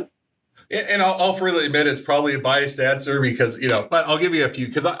all of that? And I'll freely admit it's probably a biased answer because, but I'll give you a few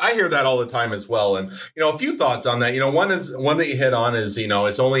because I hear that all the time as well. And, a few thoughts on that. One that you hit on is,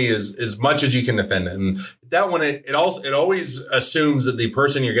 it's only as much as you can defend it. And that one, it always assumes that the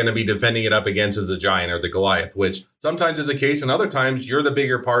person you're going to be defending it up against is the giant or the Goliath, which sometimes is the case. And other times you're the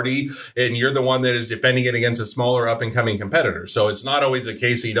bigger party and you're the one that is defending it against a smaller up and coming competitor. So it's not always the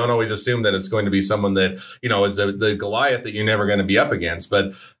case that you don't always assume that it's going to be someone that, is the Goliath that you're never going to be up against.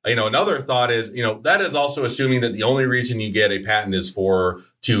 But, another thought is, that is also assuming that the only reason you get a patent is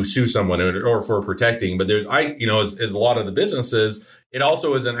to sue someone or for protecting. But there's, as a lot of the businesses, it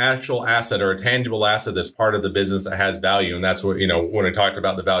also is an actual asset or a tangible asset that's part of the business that has value. And that's what, when I talked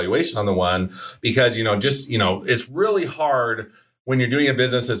about the valuation on the one, because, it's really hard when you're doing a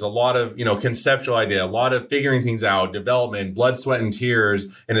business. There's a lot of, conceptual idea, a lot of figuring things out, development, blood, sweat, and tears.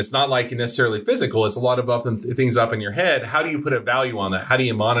 And it's not like necessarily physical. It's a lot of things up in your head. How do you put a value on that? How do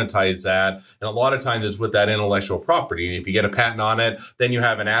you monetize that? And a lot of times it's with that intellectual property. If you get a patent on it, then you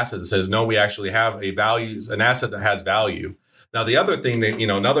have an asset that says, no, we actually have an asset that has value. Now, the other thing that,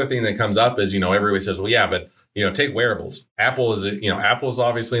 another thing that comes up is, everybody says, well, yeah, but take wearables. Apple is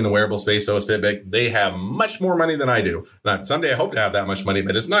obviously in the wearable space. So is Fitbit. They have much more money than I do. Now, someday I hope to have that much money,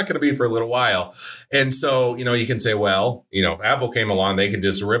 but it's not going to be for a little while. And so, you can say, well, if Apple came along, they could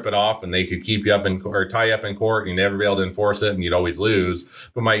just rip it off and they could keep you up or tie you up in court and you'd never be able to enforce it and you'd always lose.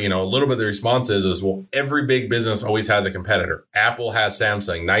 But a little bit of the response is, well, every big business always has a competitor. Apple has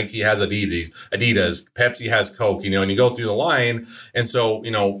Samsung, Nike has Adidas, Pepsi has Coke, and you go through the line. And so,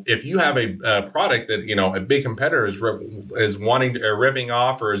 if you have a product that, a big competitor is wanting to, or ripping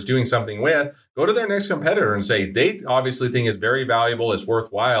off or is doing something with, go to their next competitor and say, they obviously think it's very valuable, it's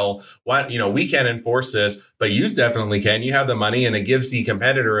worthwhile. We can't enforce this, but you definitely can. You have the money and it gives the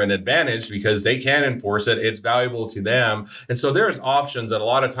competitor an advantage because they can enforce it. It's valuable to them. And so there's options that a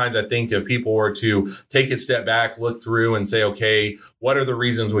lot of times I think if people were to take a step back, look through and say, okay, what are the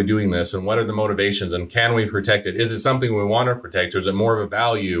reasons we're doing this and what are the motivations and can we protect it? Is it something we want to protect or is it more of a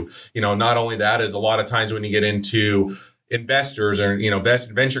value? Not only that is a lot of times when you get into investors or,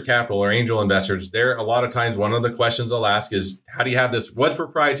 venture capital or angel investors, there a lot of times one of the questions they'll ask is, how do you have this? What's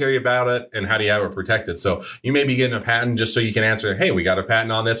proprietary about it? And how do you have it protected? So you may be getting a patent just so you can answer, hey, we got a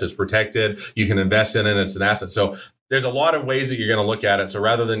patent on this. It's protected. You can invest in it. It's an asset. So there's a lot of ways that you're going to look at it. So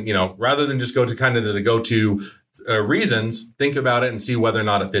rather than just go to kind of the go-to reasons, think about it and see whether or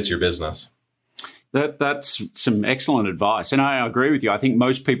not it fits your business. That's some excellent advice. And I agree with you. I think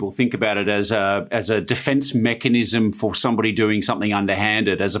most people think about it as a defense mechanism for somebody doing something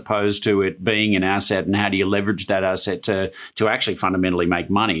underhanded as opposed to it being an asset and how do you leverage that asset to actually fundamentally make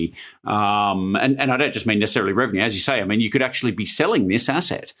money. And I don't just mean necessarily revenue. As you say, you could actually be selling this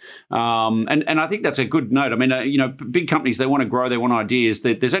asset. And I think that's a good note. Big companies, they want to grow, they want ideas.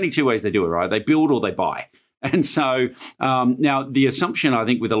 There's only two ways they do it, right? They build or they buy. And so now the assumption, I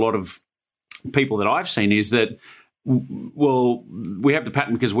think, with a lot of people that I've seen is that, well, we have the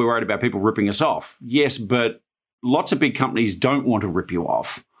patent because we're worried about people ripping us off. Yes, but lots of big companies don't want to rip you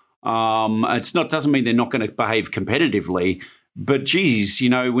off. Doesn't mean they're not going to behave competitively. But geez,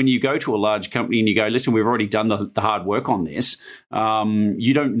 when you go to a large company and you go, listen, we've already done the hard work on this.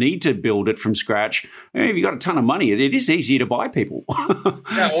 You don't need to build it from scratch. If you've got a ton of money, it is easier to buy people.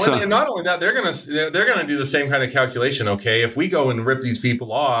 And not only that, they're gonna do the same kind of calculation. Okay, if we go and rip these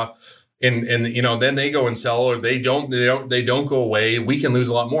people off, and then they go and sell or they don't go away, we can lose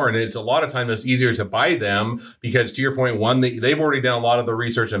a lot more. And it's a lot of times it's easier to buy them because, to your point, one, they've already done a lot of the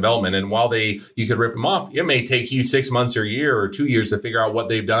research and development. And while you could rip them off, it may take you 6 months or a year or 2 years to figure out what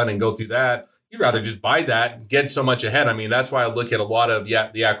they've done and go through that. You'd rather just buy that, get so much ahead. That's why I look at a lot of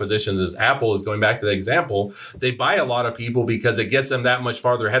the acquisitions as Apple is going back to the example. They buy a lot of people because it gets them that much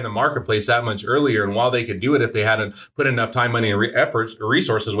farther ahead in the marketplace that much earlier. And while they could do it if they hadn't put enough time, money, and efforts or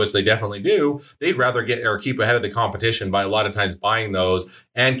resources, which they definitely do, they'd rather get or keep ahead of the competition by a lot of times buying those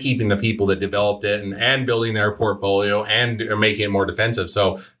and keeping the people that developed it and building their portfolio and making it more defensive.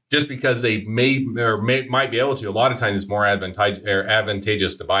 So just because they might be able to, a lot of times it's more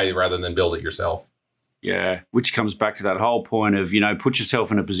advantageous to buy rather than build it yourself. Yeah, which comes back to that whole point of, put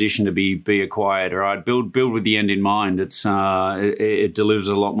yourself in a position to be acquired, right? Build with the end in mind. It delivers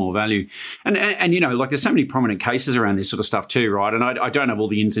a lot more value. And like there's so many prominent cases around this sort of stuff too, right? And I don't have all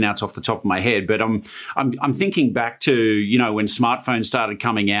the ins and outs off the top of my head, but I'm thinking back to, when smartphones started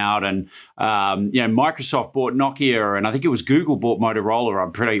coming out and, Microsoft bought Nokia and I think it was Google bought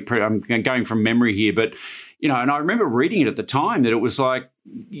Motorola. I'm going from memory here, but and I remember reading it at the time that it was like,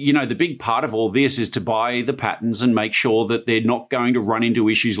 the big part of all this is to buy the patents and make sure that they're not going to run into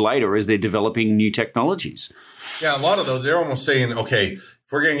issues later as they're developing new technologies. Yeah, a lot of those, they're almost saying, okay,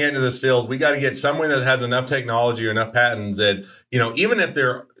 if we're going to get into this field, we got to get someone that has enough technology or enough patents that, even if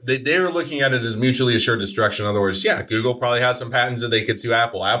they're looking at it as mutually assured destruction. In other words, yeah, Google probably has some patents that they could sue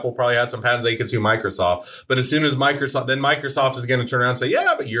Apple. Apple probably has some patents they could sue Microsoft. But as soon as Microsoft is going to turn around and say,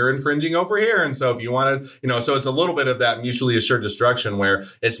 yeah, but you're infringing over here. And so if you want to, so it's a little bit of that mutually assured destruction where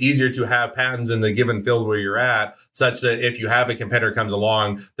it's easier to have patents in the given field where you're at, such that if you have a competitor comes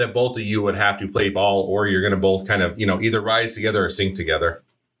along, that both of you would have to play ball, or you're going to both kind of, either rise together or sink together.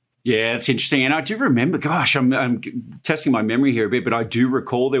 Yeah, it's interesting. And I do remember, gosh, I'm testing my memory here a bit, but I do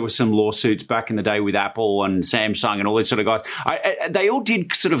recall there were some lawsuits back in the day with Apple and Samsung and all these sort of guys. They all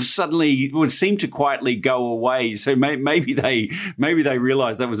did sort of suddenly would seem to quietly go away. So maybe they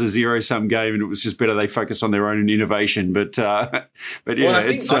realized that was a zero-sum game and it was just better they focus on their own innovation. But yeah. Well,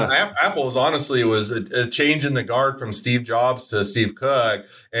 I think Apple's honestly was a change in the guard from Steve Jobs to Steve Cook,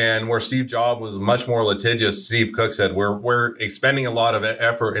 and where Steve Jobs was much more litigious, Steve Cook said, we're expending a lot of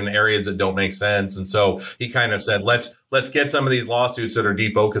effort in areas that don't make sense. And so he kind of said, let's get some of these lawsuits that are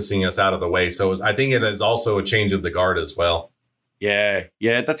defocusing us out of the way. So I think it is also a change of the guard as well. Yeah,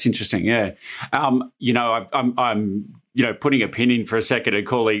 that's interesting. Yeah. I'm putting a pin in for a second and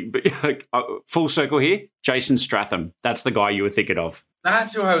calling full circle here, Jason Stratham. That's the guy you were thinking of.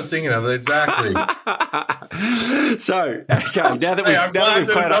 That's who I was thinking of, exactly. So, okay, now that I'm glad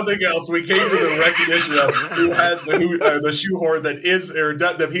that nothing else, we came to the recognition of who has the shoehorn that is, or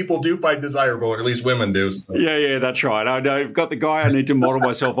that people do find desirable, or at least women do. So. Yeah, that's right. I know I've got the guy I need to model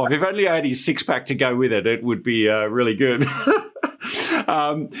myself off. If only I had his six-pack to go with it, it would be really good.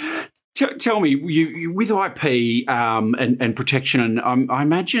 Tell me, you with IP and protection, and I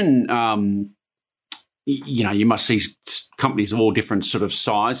imagine, you must see companies of all different sort of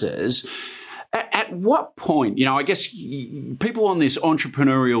sizes. At what point, I guess people on this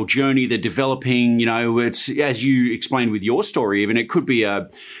entrepreneurial journey, they're developing, it's as you explained with your story, even it could be a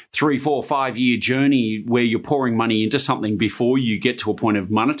 3, 4, 5 year journey where you're pouring money into something before you get to a point of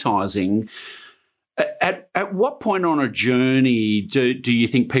monetizing. At what point on a journey do you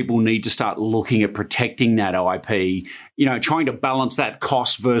think people need to start looking at protecting that IP? Trying to balance that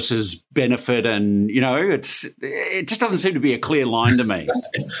cost versus benefit, and it just doesn't seem to be a clear line to me.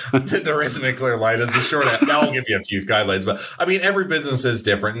 There isn't a clear line. It's the short. I'll give you a few guidelines, but I mean, every business is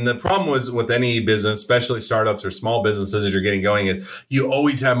different, and the problem was with any business, especially startups or small businesses, as you're getting going, is you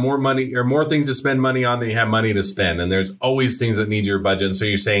always have more money or more things to spend money on than you have money to spend, and there's always things that need your budget. And so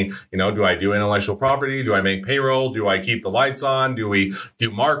you're saying, do I do intellectual property? Do I make payroll? Do I keep the lights on? Do we do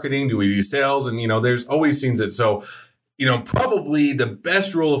marketing? Do we do sales? And there's always things that so. Probably the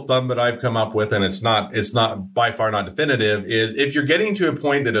best rule of thumb that I've come up with, and it's not by far not definitive, is if you're getting to a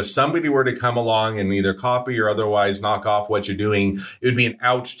point that if somebody were to come along and either copy or otherwise knock off what you're doing, it would be an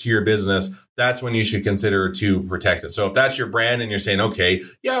ouch to your business. That's when you should consider to protect it. So if that's your brand and you're saying, okay,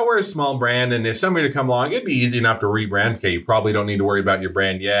 yeah, we're a small brand, and if somebody to come along, it'd be easy enough to rebrand. Okay, you probably don't need to worry about your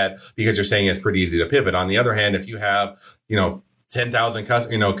brand yet because you're saying it's pretty easy to pivot. On the other hand, if you have, 10,000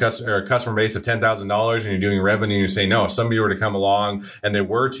 customer base of $10,000 and you're doing revenue, and you're saying, no, if somebody were to come along and they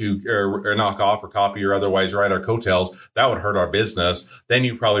were to or knock off or copy or otherwise ride our coattails, that would hurt our business. Then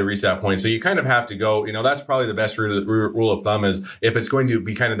you probably reach that point. So you kind of have to go, that's probably the best rule of thumb is if it's going to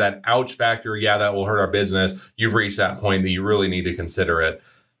be kind of that ouch factor, yeah, that will hurt our business. You've reached that point that you really need to consider it.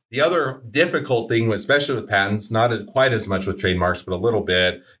 The other difficult thing, especially with patents, not quite as much with trademarks, but a little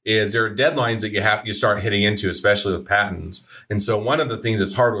bit, is there are deadlines that you start hitting into, especially with patents. And so one of the things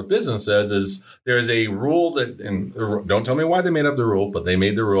that's hard with businesses is there's a rule that, and don't tell me why they made up the rule, but they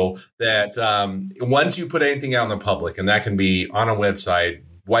made the rule that once you put anything out in the public, and that can be on a website,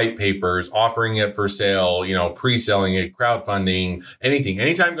 white papers, offering it for sale, pre-selling it, crowdfunding, anything.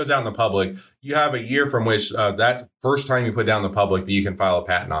 Anytime it goes out in the public, you have a year from which that first time you put down the public that you can file a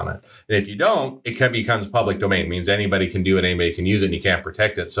patent on it. And if you don't, it becomes public domain. It means anybody can do it, anybody can use it, and you can't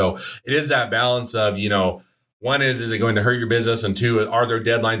protect it. So it is that balance of, one is it going to hurt your business? And two, are there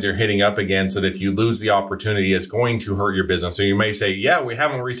deadlines you're hitting up against that if you lose the opportunity, it's going to hurt your business? So you may say, yeah, we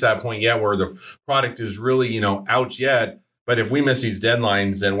haven't reached that point yet where the product is really, out yet. But if we miss these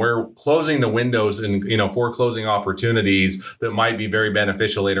deadlines, then we're closing the windows and, foreclosing opportunities that might be very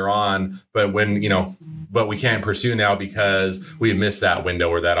beneficial later on. But but we can't pursue now because we've missed that window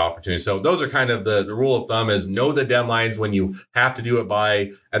or that opportunity. So those are kind of the rule of thumb is know the deadlines when you have to do it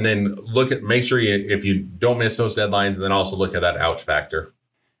by, and then make sure if you don't miss those deadlines, and then also look at that ouch factor.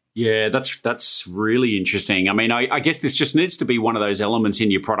 Yeah, that's really interesting. I mean, I guess this just needs to be one of those elements in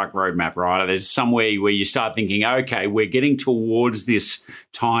your product roadmap, right? There's somewhere where you start thinking, okay, we're getting towards this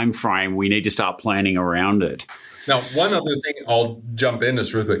time frame. We need to start planning around it. Now, one other thing, I'll jump in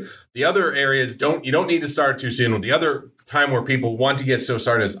this real quick. The other areas, you don't need to start too soon. The other time where people want to get so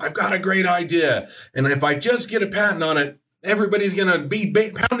started is, I've got a great idea, and if I just get a patent on it, everybody's going to be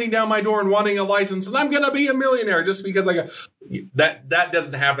pounding down my door and wanting a license, and I'm going to be a millionaire just because I got that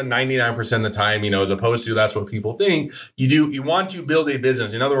doesn't happen 99% of the time, as opposed to that's what people think. You want to build a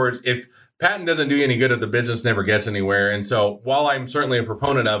business. In other words, if patent doesn't do you any good if the business never gets anywhere. And so while I'm certainly a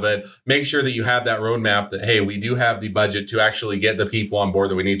proponent of it, make sure that you have that roadmap that, hey, we do have the budget to actually get the people on board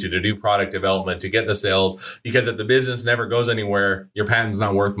that we need to do product development, to get the sales, because if the business never goes anywhere, your patent's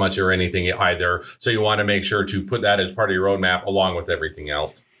not worth much or anything either. So you want to make sure to put that as part of your roadmap along with everything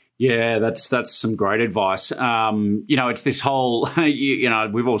else. Yeah, that's some great advice. It's this whole,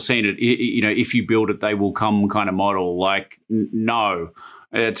 we've all seen it, if you build it, they will come kind of model. Like, no.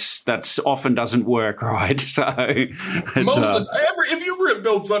 That's often doesn't work, right? So most of the time, if you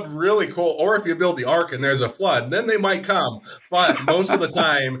build something really cool, or if you build the ark and there's a flood, then they might come. But most of the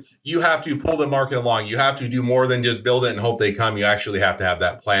time, you have to pull the market along. You have to do more than just build it and hope they come. You actually have to have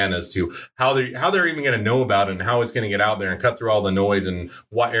that plan as to how they're even going to know about it and how it's going to get out there and cut through all the noise and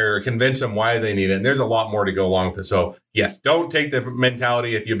or convince them why they need it. And there's a lot more to go along with it. So yes, don't take the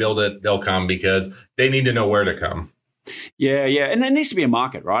mentality if you build it, they'll come, because they need to know where to come. Yeah. And there needs to be a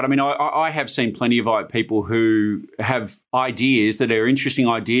market, right? I mean, I have seen plenty of people who have ideas that are interesting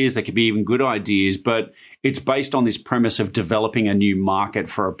ideas, that could be even good ideas, but it's based on this premise of developing a new market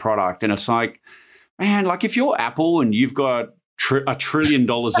for a product. And it's like, man, like if you're Apple and you've got $1 trillion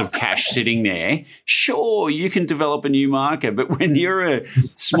of cash sitting there, sure, you can develop a new market. But when you're a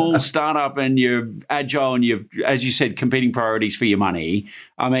small startup and you're agile and you've, as you said, competing priorities for your money,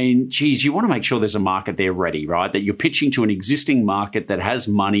 I mean, geez, you want to make sure there's a market there ready, right? That you're pitching to an existing market that has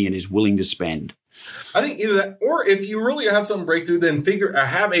money and is willing to spend. I think either that, or if you really have some breakthrough, then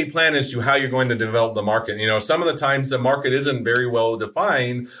have a plan as to how you're going to develop the market. Some of the times the market isn't very well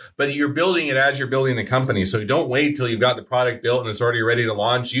defined, but you're building it as you're building the company. So don't wait till you've got the product built and it's already ready to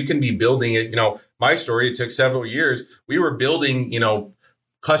launch. You can be building it. My story, it took several years. We were building,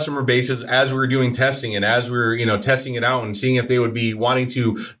 customer bases as we were doing testing, and as we were, testing it out and seeing if they would be wanting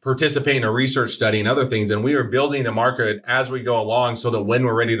to participate in a research study and other things. And we were building the market as we go along so that when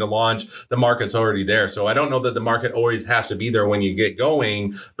we're ready to launch, the market's already there. So I don't know that the market always has to be there when you get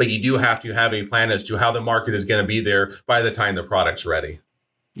going, but you do have to have a plan as to how the market is going to be there by the time the product's ready.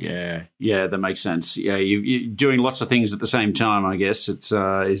 Yeah, that makes sense. Yeah, you're doing lots of things at the same time, I guess,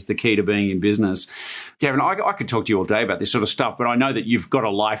 is the key to being in business. Darren, I could talk to you all day about this sort of stuff, but I know that you've got a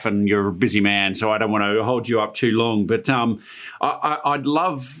life and you're a busy man, so I don't want to hold you up too long. But I'd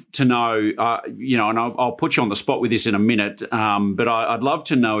love to know, and I'll put you on the spot with this in a minute, but I'd love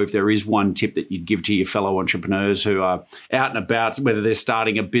to know if there is one tip that you'd give to your fellow entrepreneurs who are out and about, whether they're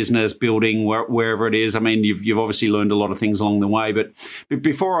starting a business, building, wherever it is. I mean, you've obviously learned a lot of things along the way, but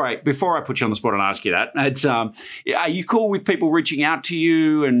before I put you on the spot and ask you that, it's are you cool with people reaching out to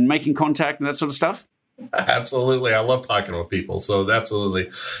you and making contact and that sort of stuff? Absolutely. I love talking with people. So absolutely.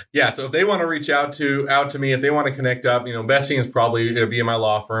 Yeah. So if they want to reach out to me, if they want to connect up, best thing is probably via my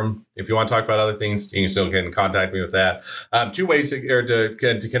law firm. If you want to talk about other things, you can still get in contact me with that. Two ways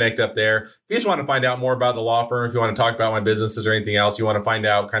to connect up there. If you just want to find out more about the law firm, if you want to talk about my businesses or anything else, you want to find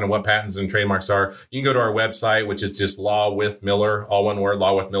out kind of what patents and trademarks are, you can go to our website, which is just Law with Miller, all one word,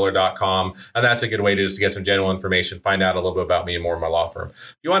 lawwithmiller.com. And that's a good way to just get some general information, find out a little bit about me and more of my law firm.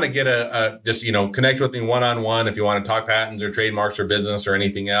 If you want to get connect with me one-on-one, if you want to talk patents or trademarks or business or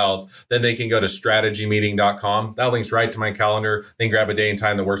anything else, then they can go to strategymeeting.com. That links right to my calendar. They can grab a day and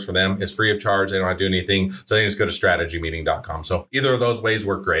time that works for them. It's free of charge. They don't have to do anything. So they just go to strategymeeting.com. So either of those ways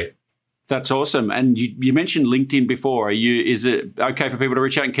work great. That's awesome. And you mentioned LinkedIn before. Is it okay for people to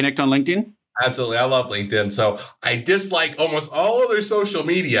reach out and connect on LinkedIn? Absolutely. I love LinkedIn. So I dislike almost all other social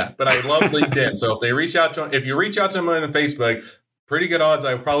media, but I love LinkedIn. So if you reach out to me on Facebook, pretty good odds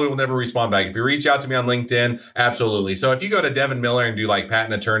I probably will never respond back. If you reach out to me on LinkedIn, absolutely. So if you go to Devin Miller and do like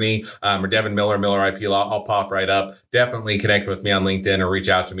patent attorney or Devin Miller IP Law, I'll pop right up. Definitely connect with me on LinkedIn or reach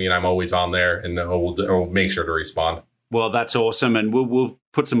out to me, and I'm always on there, and we'll make sure to respond. Well, that's awesome. And we'll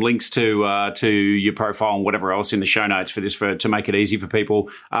put some links to your profile and whatever else in the show notes for this to make it easy for people.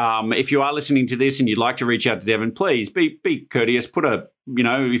 If you are listening to this and you'd like to reach out to Devon, please be courteous. Put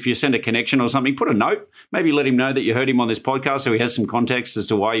if you send a connection or something, put a note. Maybe let him know that you heard him on this podcast, so he has some context as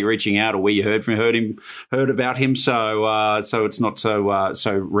to why you're reaching out or where you heard about him. So it's not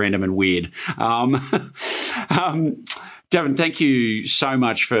so random and weird. Devon, thank you so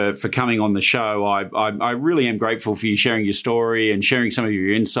much for coming on the show. I really am grateful for you sharing your story and sharing some of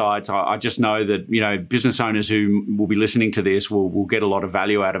your insights. I just know that, business owners who will be listening to this will get a lot of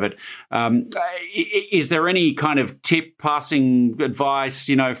value out of it. Is there any kind of tip, passing advice,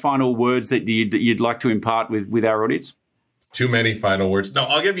 final words that you'd like to impart with our audience? Too many final words. No,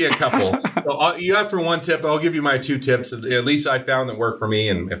 I'll give you a couple. So you asked for one tip. I'll give you my 2 tips. At least I found that work for me.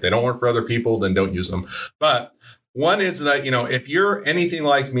 And if they don't work for other people, then don't use them. But one is that, if you're anything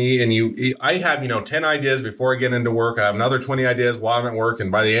like me and I have, 10 ideas before I get into work. I have another 20 ideas while I'm at work. And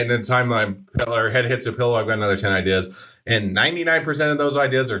by the end of the time my head hits a pillow, I've got another 10 ideas. And 99% of those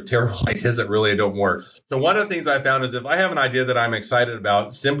ideas are terrible ideas that really don't work. So one of the things I found is if I have an idea that I'm excited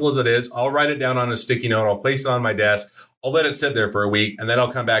about, simple as it is, I'll write it down on a sticky note. I'll place it on my desk. I'll let it sit there for a week, and then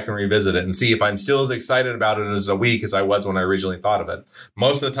I'll come back and revisit it and see if I'm still as excited about it as a week as I was when I originally thought of it.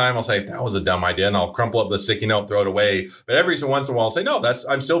 Most of the time, I'll say, that was a dumb idea, and I'll crumple up the sticky note, throw it away. But every so once in a while, I'll say, no,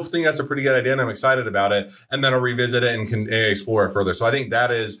 I'm still thinking that's a pretty good idea, and I'm excited about it. And then I'll revisit it and can explore it further. So I think that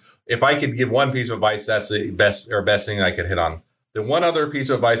is, if I could give one piece of advice, that's the best thing I could hit on. The one other piece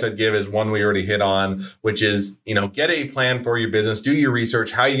of advice I'd give is one we already hit on, which is, get a plan for your business, do your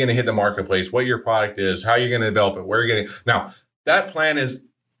research, how you're going to hit the marketplace, what your product is, how you're going to develop it, where you're going to. Now, that plan is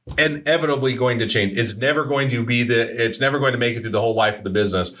inevitably going to change. It's never going to make it through the whole life of the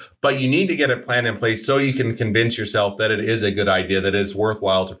business, but you need to get a plan in place so you can convince yourself that it is a good idea, that it's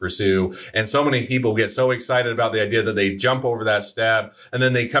worthwhile to pursue. And so many people get so excited about the idea that they jump over that step, and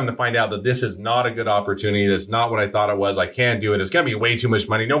then they come to find out that this is not a good opportunity. That's not what I thought it was. I can't do it. It's going to be way too much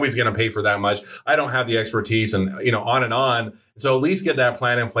money. Nobody's going to pay for that much. I don't have the expertise, and on and on. So at least get that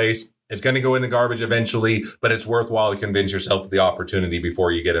plan in place. It's going to go in the garbage eventually, but it's worthwhile to convince yourself of the opportunity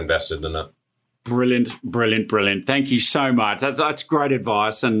before you get invested in it. Brilliant. Thank you so much. That's great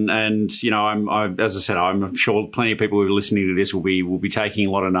advice. And as I said, I'm sure plenty of people who are listening to this will be taking a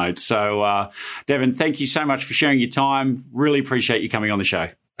lot of notes. So, Devon, thank you so much for sharing your time. Really appreciate you coming on the show.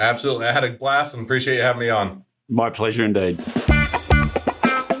 Absolutely. I had a blast and appreciate you having me on. My pleasure indeed.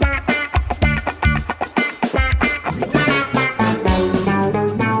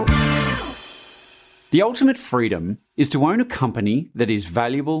 The ultimate freedom is to own a company that is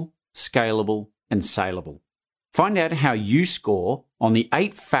valuable, scalable, and saleable. Find out how you score on the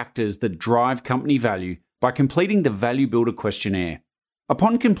 8 factors that drive company value by completing the Value Builder questionnaire.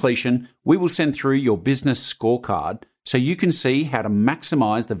 Upon completion, we will send through your business scorecard so you can see how to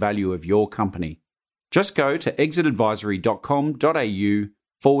maximize the value of your company. Just go to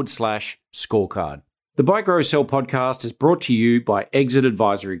exitadvisory.com.au/scorecard. The Buy, Grow, Sell podcast is brought to you by Exit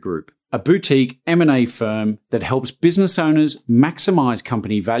Advisory Group, a boutique M&A firm that helps business owners maximize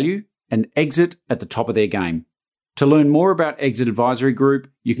company value and exit at the top of their game. To learn more about Exit Advisory Group,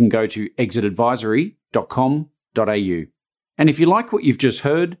 you can go to exitadvisory.com.au. And if you like what you've just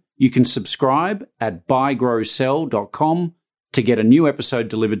heard, you can subscribe at buygrowsell.com to get a new episode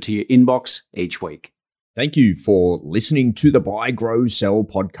delivered to your inbox each week. Thank you for listening to the Buy, Grow, Sell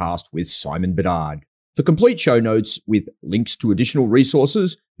podcast with Simon Bedard. For complete show notes with links to additional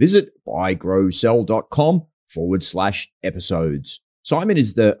resources, visit buygrowsell.com/episodes. Simon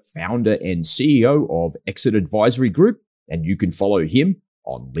is the founder and CEO of Exit Advisory Group, and you can follow him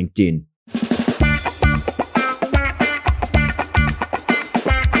on LinkedIn.